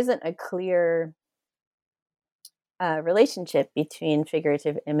there isn't a clear relationship between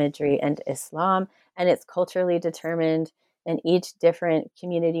figurative imagery and Islam, and it's culturally determined, and each different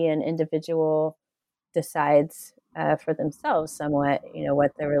community and individual decides for themselves somewhat,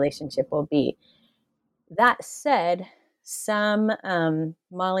 what the relationship will be. That said, some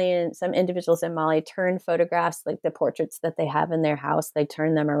individuals in Mali turn photographs, like the portraits that they have in their house, they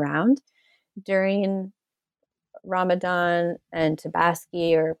turn them around during Ramadan and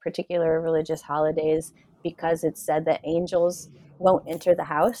Tabaski or particular religious holidays, because it's said that angels won't enter the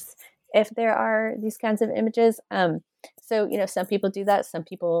house if there are these kinds of images. So, some people do that, some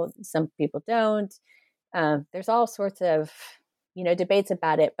people don't. There's all sorts of, debates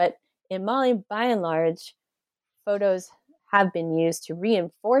about it. But in Mali, by and large, photos have been used to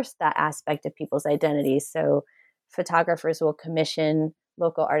reinforce that aspect of people's identities. So photographers will commission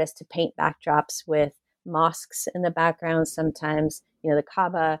local artists to paint backdrops with mosques in the background. Sometimes, the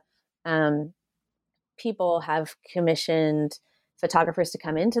Kaaba. People have commissioned photographers to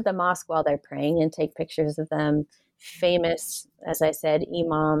come into the mosque while they're praying and take pictures of them. Famous, as I said,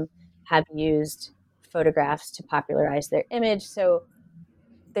 imam have used photographs to popularize their image. So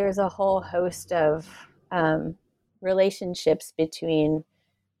there's a whole host of relationships between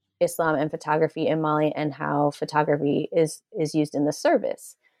Islam and photography in Mali, and how photography is used in the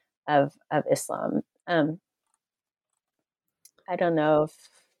service of Islam. I don't know if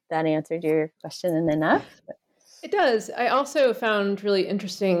that answered your question enough. It does. I also found really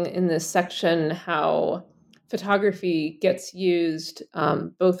interesting in this section how photography gets used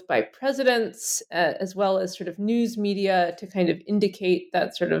both by presidents as well as sort of news media to kind of indicate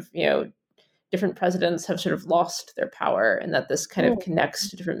that sort of, different presidents have sort of lost their power, and that this kind of connects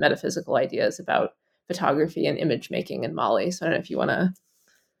to different metaphysical ideas about photography and image making in Mali. So I don't know if you want to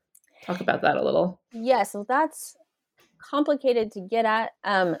talk about that a little. Yeah, so that's complicated to get at.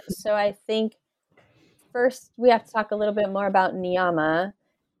 So I think first we have to talk a little bit more about Niyama.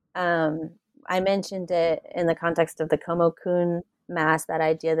 I mentioned it in the context of the Komo-kun mass, that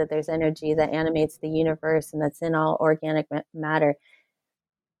idea that there's energy that animates the universe and that's in all organic matter.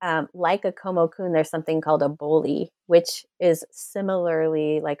 Like a Komo-kun, there's something called a boli, which is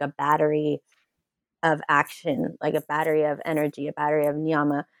similarly like a battery of action, like a battery of energy, a battery of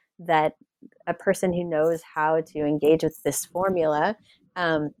Niyama, that a person who knows how to engage with this formula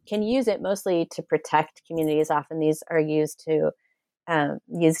can use it mostly to protect communities. Often these are used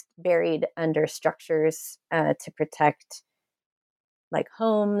buried under structures to protect, like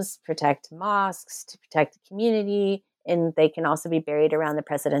homes, protect mosques, to protect the community. And they can also be buried around the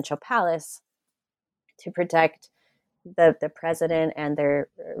presidential palace to protect the president and their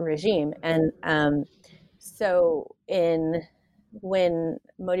regime. And so when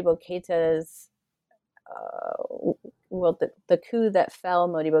Modibo Keita's the coup that fell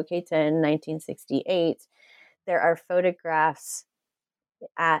Modibo Keita in 1968, there are photographs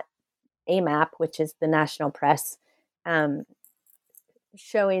at AMAP, which is the national press,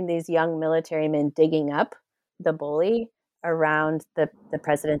 showing these young military men digging up the boli around the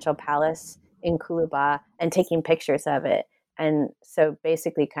presidential palace in Kuluba and taking pictures of it. And so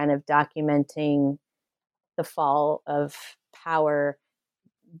basically kind of documenting the fall of power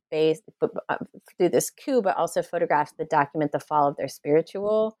based through this coup, but also photographs that document the fall of their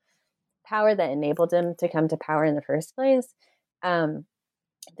spiritual power that enabled them to come to power in the first place.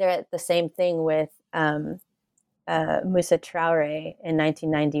 They're the same thing with Moussa Traoré in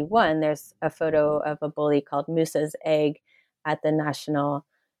 1991. There's a photo of a bully called Moussa's Egg at the National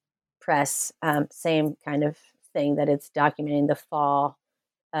Press. Same kind of thing, that it's documenting the fall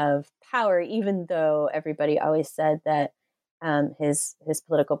of power, even though everybody always said that his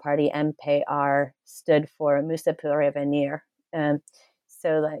political party, MPR, stood for Moussa pour revenir.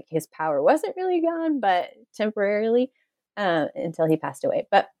 So like his power wasn't really gone, but temporarily until he passed away.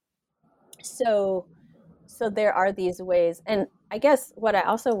 But so there are these ways. And I guess what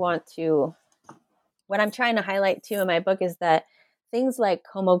I'm trying to highlight too in my book is that things like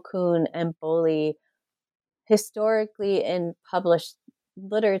Komo Kun and Boli, historically in published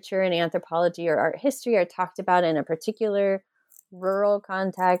literature and anthropology or art history, are talked about in a particular rural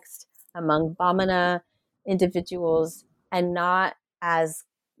context among Bamana individuals and not as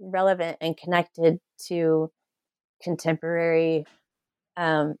relevant and connected to contemporary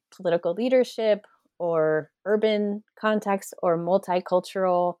political leadership or urban context or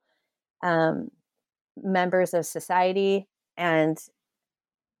multicultural members of society. And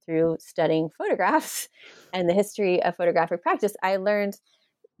through studying photographs and the history of photographic practice, I learned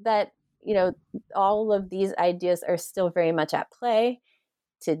that, all of these ideas are still very much at play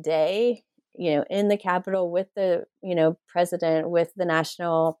today, in the Capitol, with the, president, with the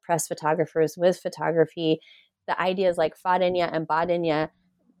national press photographers, with photography. The ideas like Fadenya and Badenya,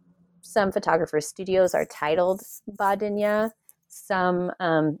 some photographers' studios are titled Badenya. Some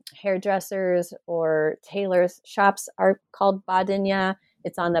hairdressers or tailors' shops are called Badenya.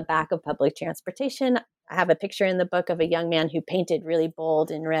 It's on the back of public transportation. I have a picture in the book of a young man who painted really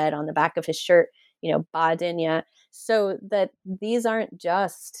bold in red on the back of his shirt, Badenya. So that these aren't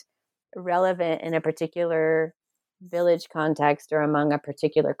just relevant in a particular village context or among a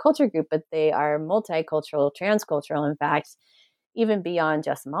particular culture group, but they are multicultural, transcultural, in fact, even beyond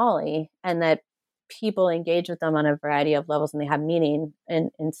just Mali, and that people engage with them on a variety of levels, and they have meaning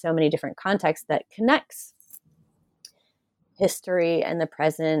in so many different contexts that connects history and the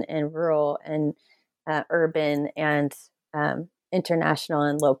present and rural and urban and international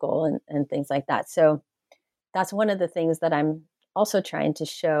and local and things like that. So that's one of the things that I'm also trying to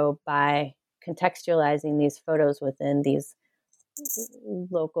show by contextualizing these photos within these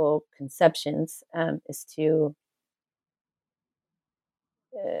local conceptions, is to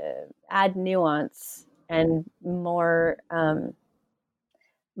add nuance and more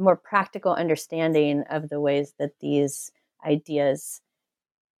practical understanding of the ways that these ideas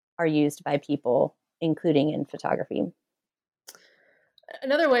are used by people, including in photography.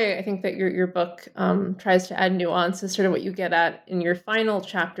 Another way I think that your book tries to add nuance is sort of what you get at in your final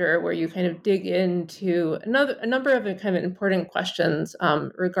chapter, where you kind of dig into a number of kind of important questions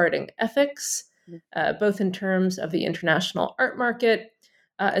regarding ethics, both in terms of the international art market,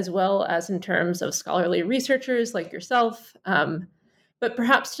 as well as in terms of scholarly researchers like yourself. But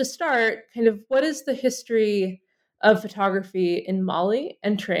perhaps to start, kind of what is the history of photography in Mali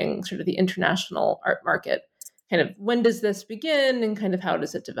entering sort of the international art market? Kind of when does this begin and kind of how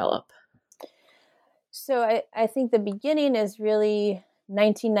does it develop? So I think the beginning is really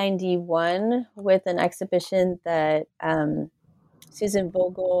 1991 with an exhibition that Susan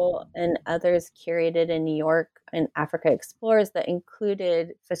Vogel and others curated in New York and Africa Explores that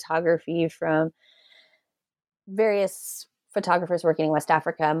included photography from various photographers working in West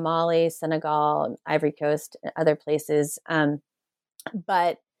Africa, Mali, Senegal, Ivory Coast, and other places.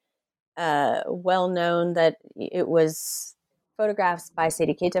 But well known that it was photographs by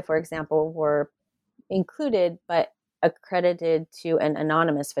Sadie Keita, for example, were included, but accredited to an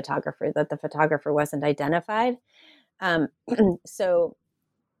anonymous photographer, that the photographer wasn't identified. So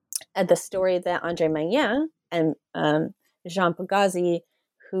the story that Andre Magnan and Jean Pagazi,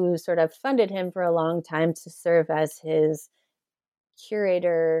 who sort of funded him for a long time to serve as his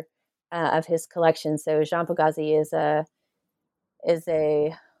curator of his collection. So Jean Pagazi is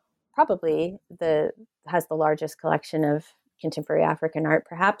a probably has the largest collection of contemporary African art,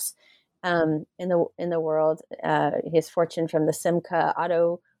 perhaps in the world. His fortune from the Simca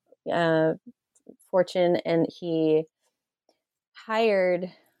auto fortune, and he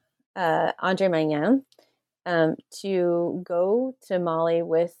hired Andre Magnan to go to Mali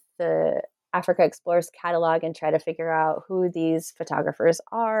with the Africa Explorers catalog and try to figure out who these photographers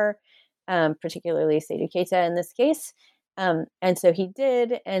are, particularly Sadie Keita in this case. And so he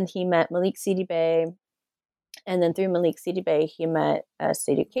did, and he met Malik Sidibé And then through Malik Sidibé, he met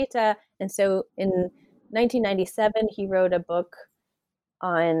Seydou Keita. And so in 1997, he wrote a book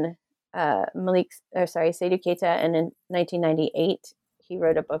on Seydou Keita. And in 1998, he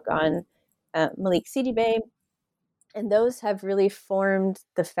wrote a book on Malik Sidibé. And those have really formed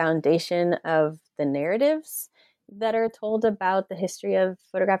the foundation of the narratives that are told about the history of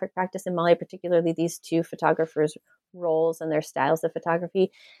photographic practice in Mali, particularly these two photographers' roles and their styles of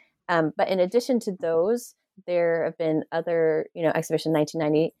photography. But in addition to those, there have been other, exhibition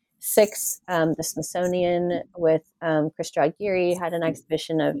 1996, the Smithsonian with Chris Geary had an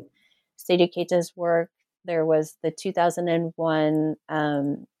exhibition of Seydou Keita's work. There was the 2001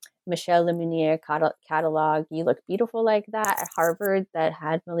 Michel Lemonnier catalog, You Look Beautiful Like That, at Harvard, that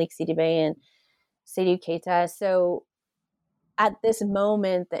had Malik Sidibé and Seydou Keita. So at this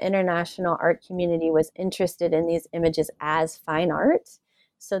moment, the international art community was interested in these images as fine art.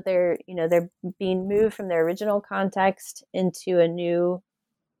 So they're being moved from their original context into a new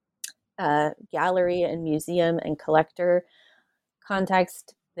gallery and museum and collector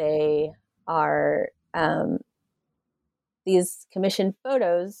context. They are these commissioned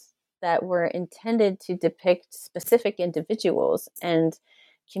photos that were intended to depict specific individuals and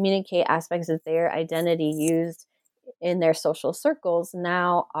communicate aspects of their identity used in their social circles,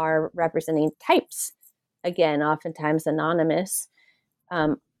 now are representing types, again, oftentimes anonymous,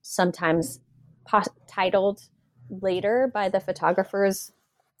 sometimes titled later by the photographers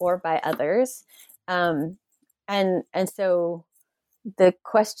or by others. And so the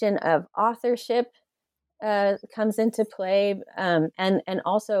question of authorship comes into play, and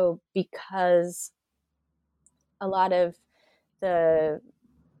also because a lot of Seydou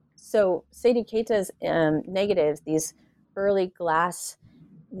Keita's negatives, these early glass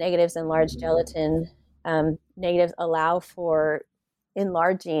negatives and large gelatin negatives, allow for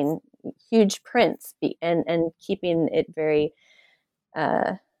enlarging huge prints and keeping it very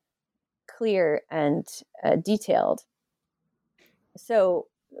clear and detailed. So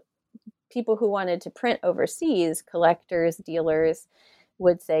people who wanted to print overseas, collectors, dealers,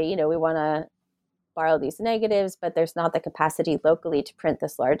 would say, we want to borrow these negatives, but there's not the capacity locally to print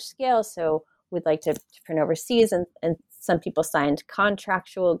this large scale. So we'd like to print overseas. And some people signed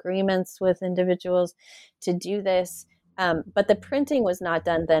contractual agreements with individuals to do this. But the printing was not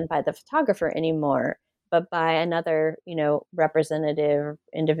done then by the photographer anymore, but by another, representative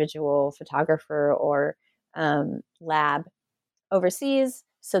individual photographer or lab overseas.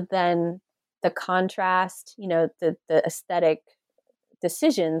 So then the contrast, the aesthetic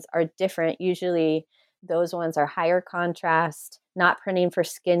decisions are different. Usually those ones are higher contrast, not printing for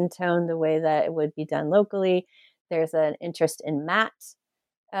skin tone the way that it would be done locally. There's an interest in matte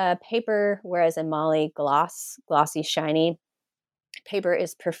paper, whereas in Mali, glossy, shiny paper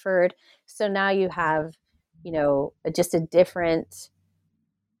is preferred. So now you have, just a different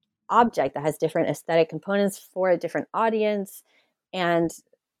object that has different aesthetic components for a different audience. And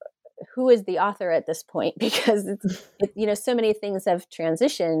who is the author at this point? Because so many things have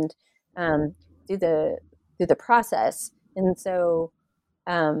transitioned through the process, and so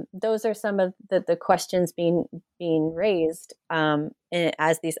those are some of the questions being raised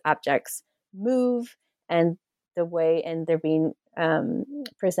as these objects move, and the way and they're being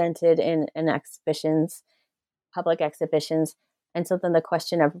presented in exhibitions, public exhibitions. And so then the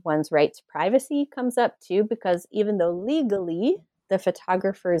question of one's right to privacy comes up too, because even though legally the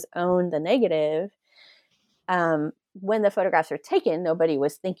photographers own the negative, when the photographs are taken, nobody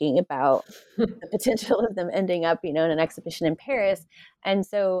was thinking about the potential of them ending up, in an exhibition in Paris. And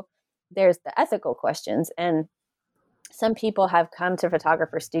so there's the ethical questions. And some people have come to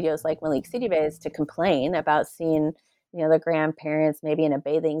photographer studios like Malik Sidibé's to complain about seeing, their grandparents maybe in a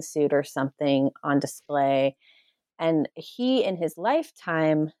bathing suit or something on display. And he, in his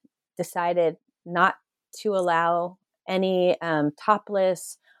lifetime, decided not to allow any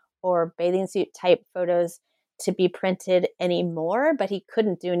topless or bathing suit type photos to be printed anymore, but he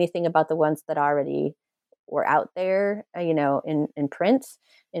couldn't do anything about the ones that already were out there, in print,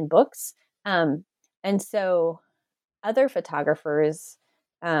 in books. And so other photographers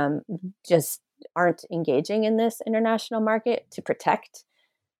just aren't engaging in this international market to protect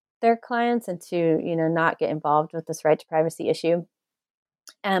their clients and to, not get involved with this right to privacy issue.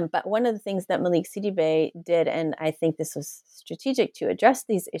 But one of the things that Malik Sidibé did, and I think this was strategic to address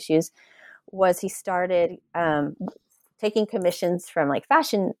these issues, was he started taking commissions from like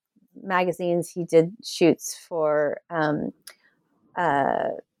fashion magazines. He did shoots for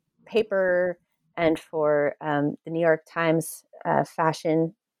paper and for the New York Times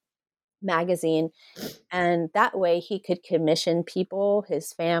fashion magazine. And that way he could commission people,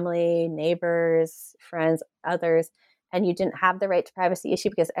 his family, neighbors, friends, others. And you didn't have the right to privacy issue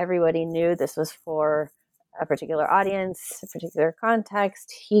because everybody knew this was for a particular audience, a particular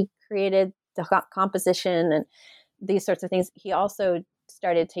context. He created the composition and these sorts of things. He also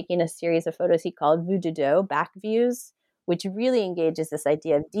started taking a series of photos he called vue de dos, back views, which really engages this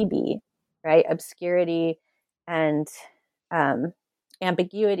idea of DB, right? Obscurity and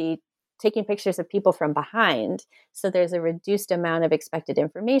ambiguity, taking pictures of people from behind. So there's a reduced amount of expected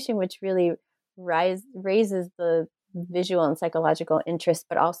information, which really raises the visual and psychological interest,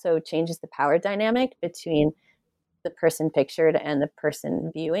 but also changes the power dynamic between the person pictured and the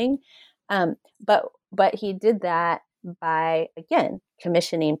person viewing. But he did that by, again,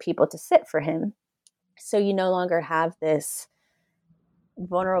 commissioning people to sit for him. So you no longer have this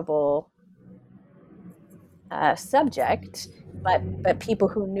vulnerable subject, but people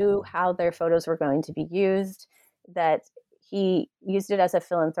who knew how their photos were going to be used. That he used it as a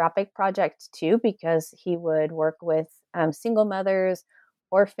philanthropic project too, because he would work with single mothers,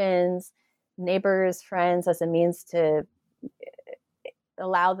 orphans, neighbors, friends, as a means to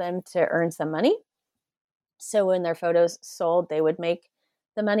allow them to earn some money. So when their photos sold, they would make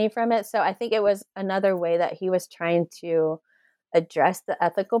the money from it. So I think it was another way that he was trying to address the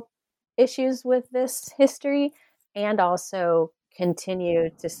ethical issues with this history and also continue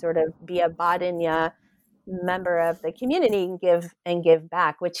to sort of be a Badinya member of the community and give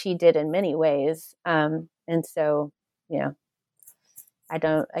back, which he did in many ways. And so, I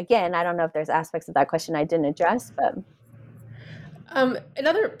don't know if there's aspects of that question I didn't address, but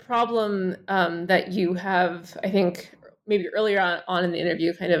another problem that you have, I think, maybe earlier on in the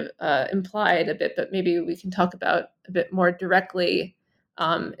interview kind of implied a bit, but maybe we can talk about a bit more directly,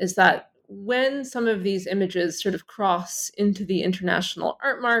 is that when some of these images sort of cross into the international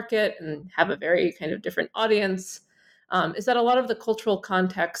art market and have a very kind of different audience, is that a lot of the cultural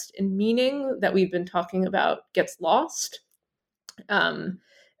context and meaning that we've been talking about gets lost,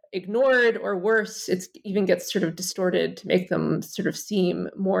 ignored, or worse, it even gets sort of distorted to make them sort of seem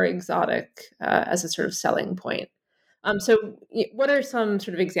more exotic as a sort of selling point. So what are some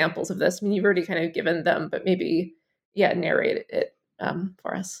sort of examples of this? I mean, you've already kind of given them, but maybe, narrate it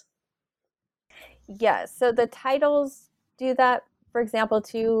for us. Yeah, so the titles do that, for example,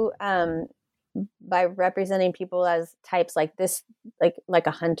 too, by representing people as types like this, like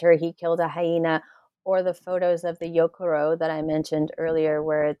a hunter, he killed a hyena, or the photos of the Yokoro that I mentioned earlier,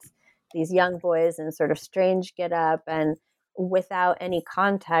 where it's these young boys in sort of strange get up, and without any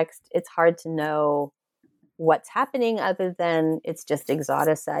context, it's hard to know what's happening other than it's just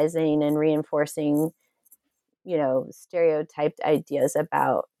exoticizing and reinforcing, stereotyped ideas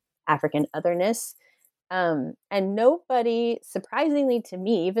about African otherness. And nobody, surprisingly to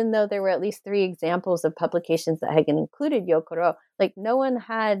me, even though there were at least 3 examples of publications that had included Yokoro, no one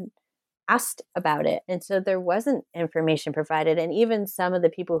had asked about it. And so there wasn't information provided. And even some of the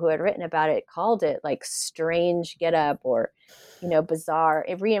people who had written about it called it like strange get up or, bizarre,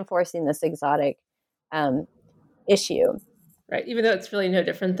 reinforcing this exotic issue. Right. Even though it's really no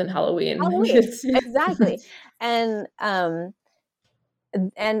different than Halloween. Exactly. And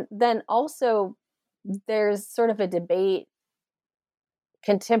then also there's sort of a debate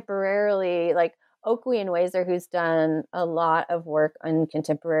contemporarily, like Okwe Enwezor, who's done a lot of work on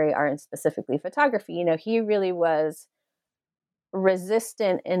contemporary art and specifically photography. He really was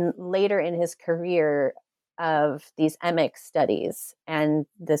resistant later in his career of these emic studies and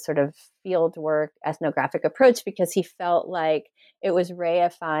the sort of field work ethnographic approach, because he felt like it was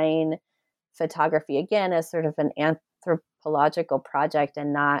reifying photography again as sort of an anthropological project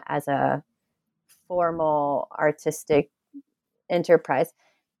and not as a formal artistic enterprise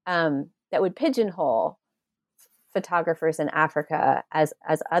that would pigeonhole photographers in Africa as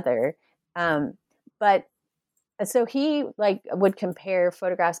other. But so he would compare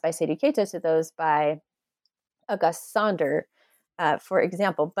photographs by Seydou Keita to those by Auguste Sander, for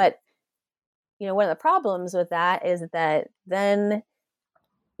example. But one of the problems with that is that then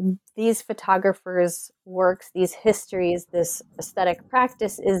these photographers' works, these histories, this aesthetic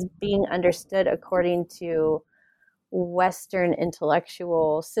practice is being understood according to Western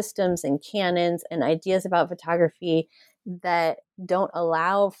intellectual systems and canons and ideas about photography that don't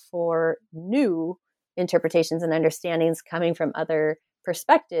allow for new interpretations and understandings coming from other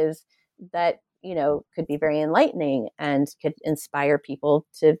perspectives that could be very enlightening and could inspire people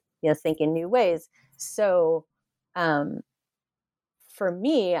to think in new ways. So for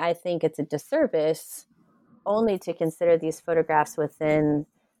me, I think it's a disservice only to consider these photographs within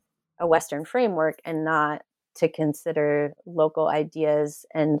a Western framework and not to consider local ideas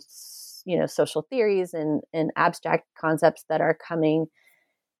and social theories and abstract concepts that are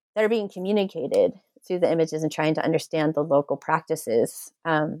being communicated through the images, and trying to understand the local practices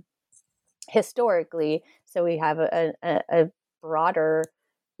historically. So we have a broader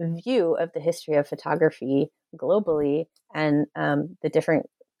view of the history of photography globally, and the different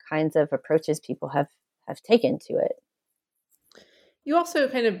kinds of approaches people have taken to it. You also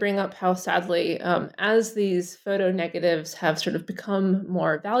kind of bring up how sadly, as these photo negatives have sort of become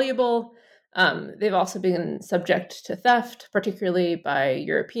more valuable, they've also been subject to theft, particularly by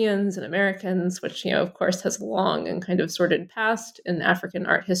Europeans and Americans, which, of course, has a long and kind of sordid past in African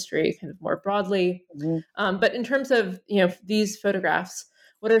art history, kind of more broadly. Mm-hmm. But in terms of, these photographs,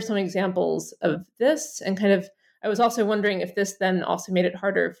 what are some examples of this? And kind of, I was also wondering if this then also made it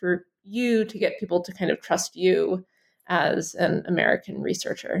harder for you to get people to kind of trust you as an American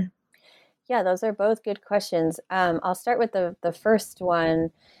researcher? Yeah, those are both good questions. I'll start with the first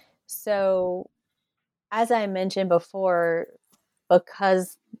one. So, as I mentioned before,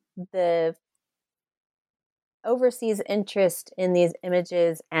 because the overseas interest in these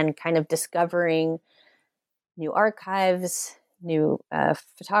images and kind of discovering new archives, new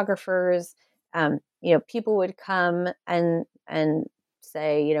photographers, people would come and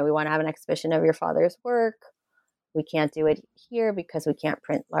say, we want to have an exhibition of your father's work. We can't do it here because we can't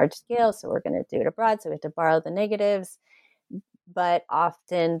print large scale, so we're going to do it abroad. So we have to borrow the negatives. But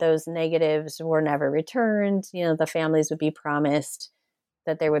often those negatives were never returned. The families would be promised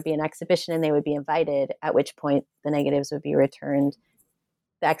that there would be an exhibition and they would be invited, at which point the negatives would be returned.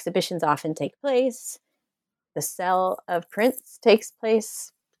 The exhibitions often take place. The sale of prints takes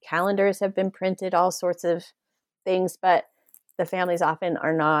place. Calendars have been printed, all sorts of things, but the families often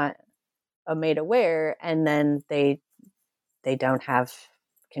are not made aware, and then they don't have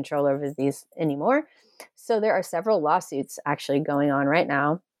control over these anymore. So there are several lawsuits actually going on right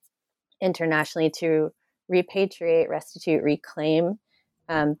now internationally to repatriate, restitute, reclaim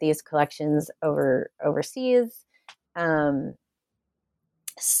these collections overseas.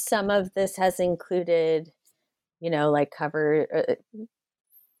 Some of this has included, like cover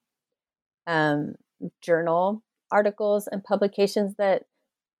journal articles and publications that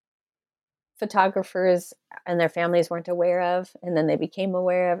photographers and their families weren't aware of, and then they became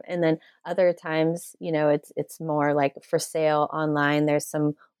aware of. And then other times, it's more like for sale online. There's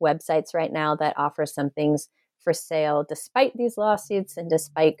some websites right now that offer some things for sale despite these lawsuits and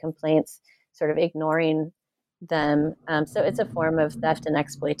despite complaints, sort of ignoring them. So it's a form of theft and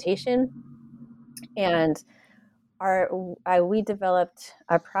exploitation. And we developed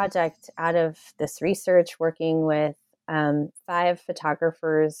a project out of this research, working with 5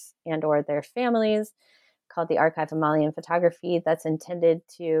 photographers and or their families, called the Archive of Malian Photography, that's intended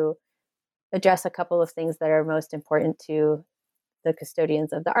to address a couple of things that are most important to the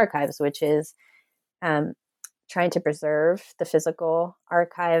custodians of the archives, which is trying to preserve the physical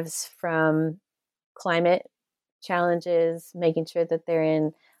archives from climate challenges, making sure that they're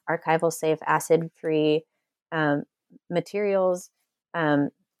in archival safe, acid-free materials,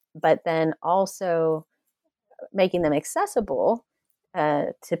 but then also making them accessible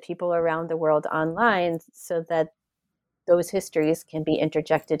to people around the world online, so that those histories can be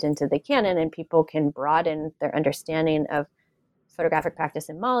interjected into the canon and people can broaden their understanding of photographic practice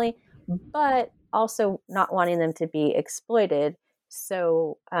in Mali, but also not wanting them to be exploited.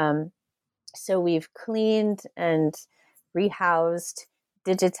 So, so we've cleaned and rehoused,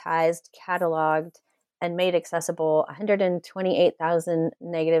 digitized, cataloged, and made accessible 128,000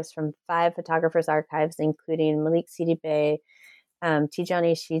 negatives from 5 photographers' archives, including Malik Sidibe,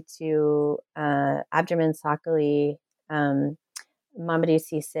 Tijani Shitu, Abdurman Sakali, Mamadi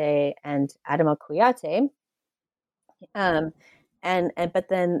Cisse, and Adama Kouyaté. But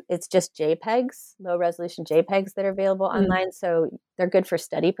then it's just JPEGs, low resolution JPEGs that are available online. So they're good for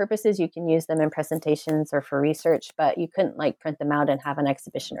study purposes. You can use them in presentations or for research, but you couldn't print them out and have an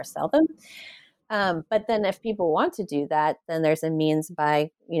exhibition or sell them. But then if people want to do that, then there's a means by,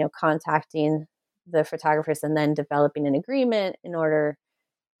 contacting the photographers and then developing an agreement in order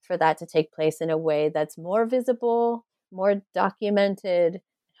for that to take place in a way that's more visible, more documented,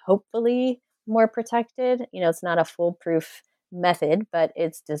 hopefully more protected. It's not a foolproof method, but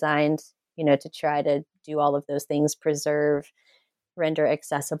it's designed, to try to do all of those things: preserve, render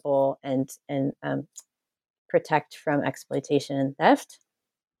accessible, and protect from exploitation and theft.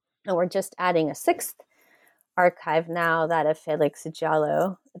 And we're just adding a 6th archive now, that of Felix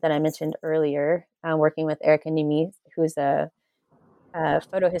Diallo that I mentioned earlier, working with Erica Nimi, who's a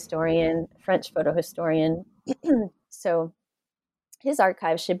photo historian, French photo historian. So his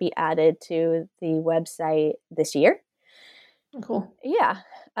archive should be added to the website this year. Cool. Yeah.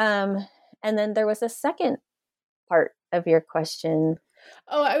 And then there was a second part of your question.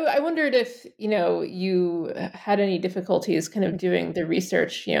 Oh, I wondered if, you had any difficulties kind of doing the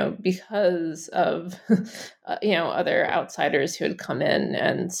research, because of, other outsiders who had come in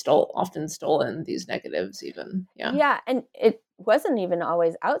and often stolen these negatives even. Yeah. Yeah. And it wasn't even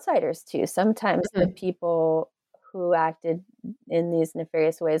always outsiders too. Sometimes the Mhm. people who acted in these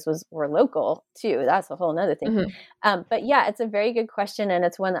nefarious ways were local too. That's a whole nother thing. Mhm. But yeah, it's a very good question. And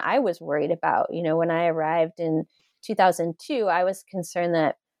it's one that I was worried about. When I arrived in 2002, I was concerned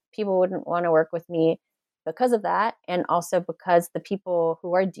that people wouldn't want to work with me because of that. And also because the people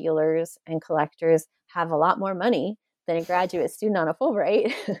who are dealers and collectors have a lot more money than a graduate student on a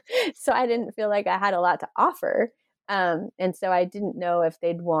Fulbright. So I didn't feel like I had a lot to offer. And so I didn't know if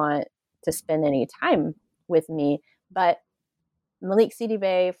they'd want to spend any time with me. But Malik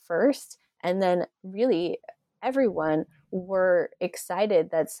Sidibe first, and then really everyone were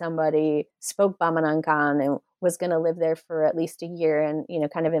excited that somebody spoke Bamanankan and was going to live there for at least a year, and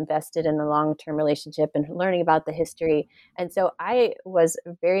kind of invested in a long-term relationship and learning about the history. And so I was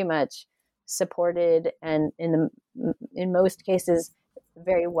very much supported, and in most cases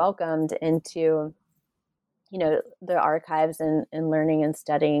very welcomed into the archives and learning and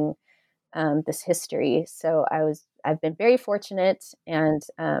studying this history. So I've been very fortunate, and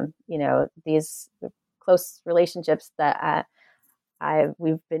these close relationships that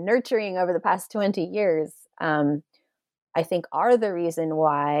we've been nurturing over the past 20 years, I think are the reason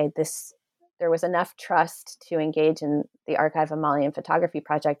why there was enough trust to engage in the Archive of Malian Photography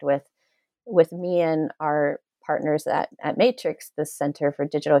project with me and our partners at Matrix, the Center for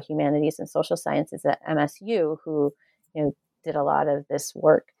Digital Humanities and Social Sciences at MSU, who did a lot of this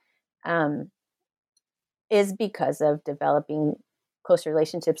work. Is because of developing close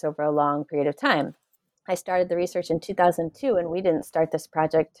relationships over a long period of time. I started the research in 2002, and we didn't start this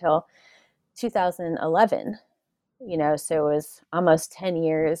project till 2011. So it was almost 10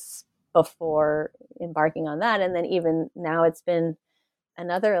 years before embarking on that. And then even now it's been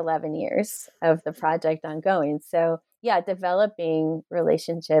another 11 years of the project ongoing. So yeah, developing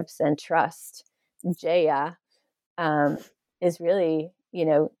relationships and trust, Jaya, is really,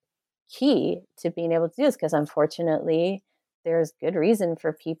 key to being able to do this, because unfortunately there's good reason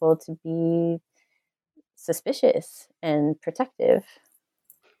for people to be suspicious and protective.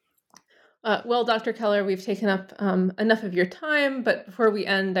 Well, Dr. Keller, we've taken up enough of your time, but before we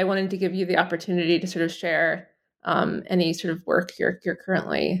end, I wanted to give you the opportunity to sort of share any sort of work you're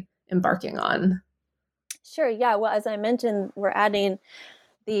currently embarking on. Sure. Yeah. Well, as I mentioned, we're adding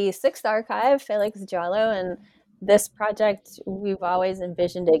the sixth archive, Felix Giallo, and this project, we've always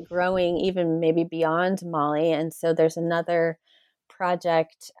envisioned it growing even maybe beyond Mali. And so there's another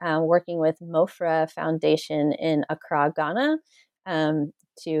project working with Mofra Foundation in Accra, Ghana,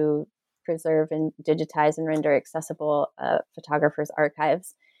 to preserve and digitize and render accessible photographers'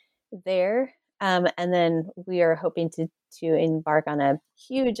 archives there. And then we are hoping to embark on a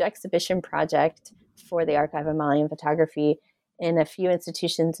huge exhibition project for the Archive of Malian Photography in a few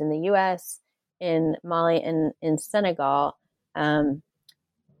institutions in the US, in Mali, and in Senegal.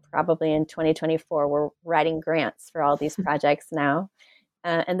 Probably in 2024, we're writing grants for all these projects now.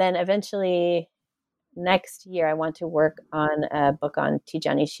 And then eventually next year, I want to work on a book on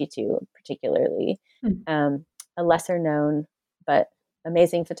Tijani Shitu, particularly, a lesser known but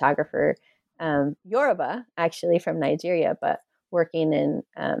amazing photographer, Yoruba, actually from Nigeria, but working in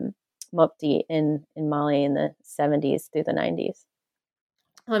Mopti in Mali in the 70s through the 90s.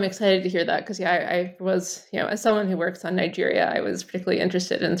 I'm excited to hear that because, yeah, I was, as someone who works on Nigeria, I was particularly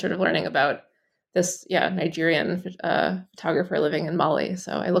interested in sort of learning about this, Nigerian photographer living in Mali.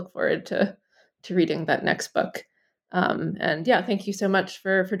 So I look forward to reading that next book. And yeah, thank you so much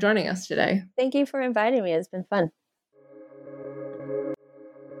for joining us today. Thank you for inviting me. It's been fun.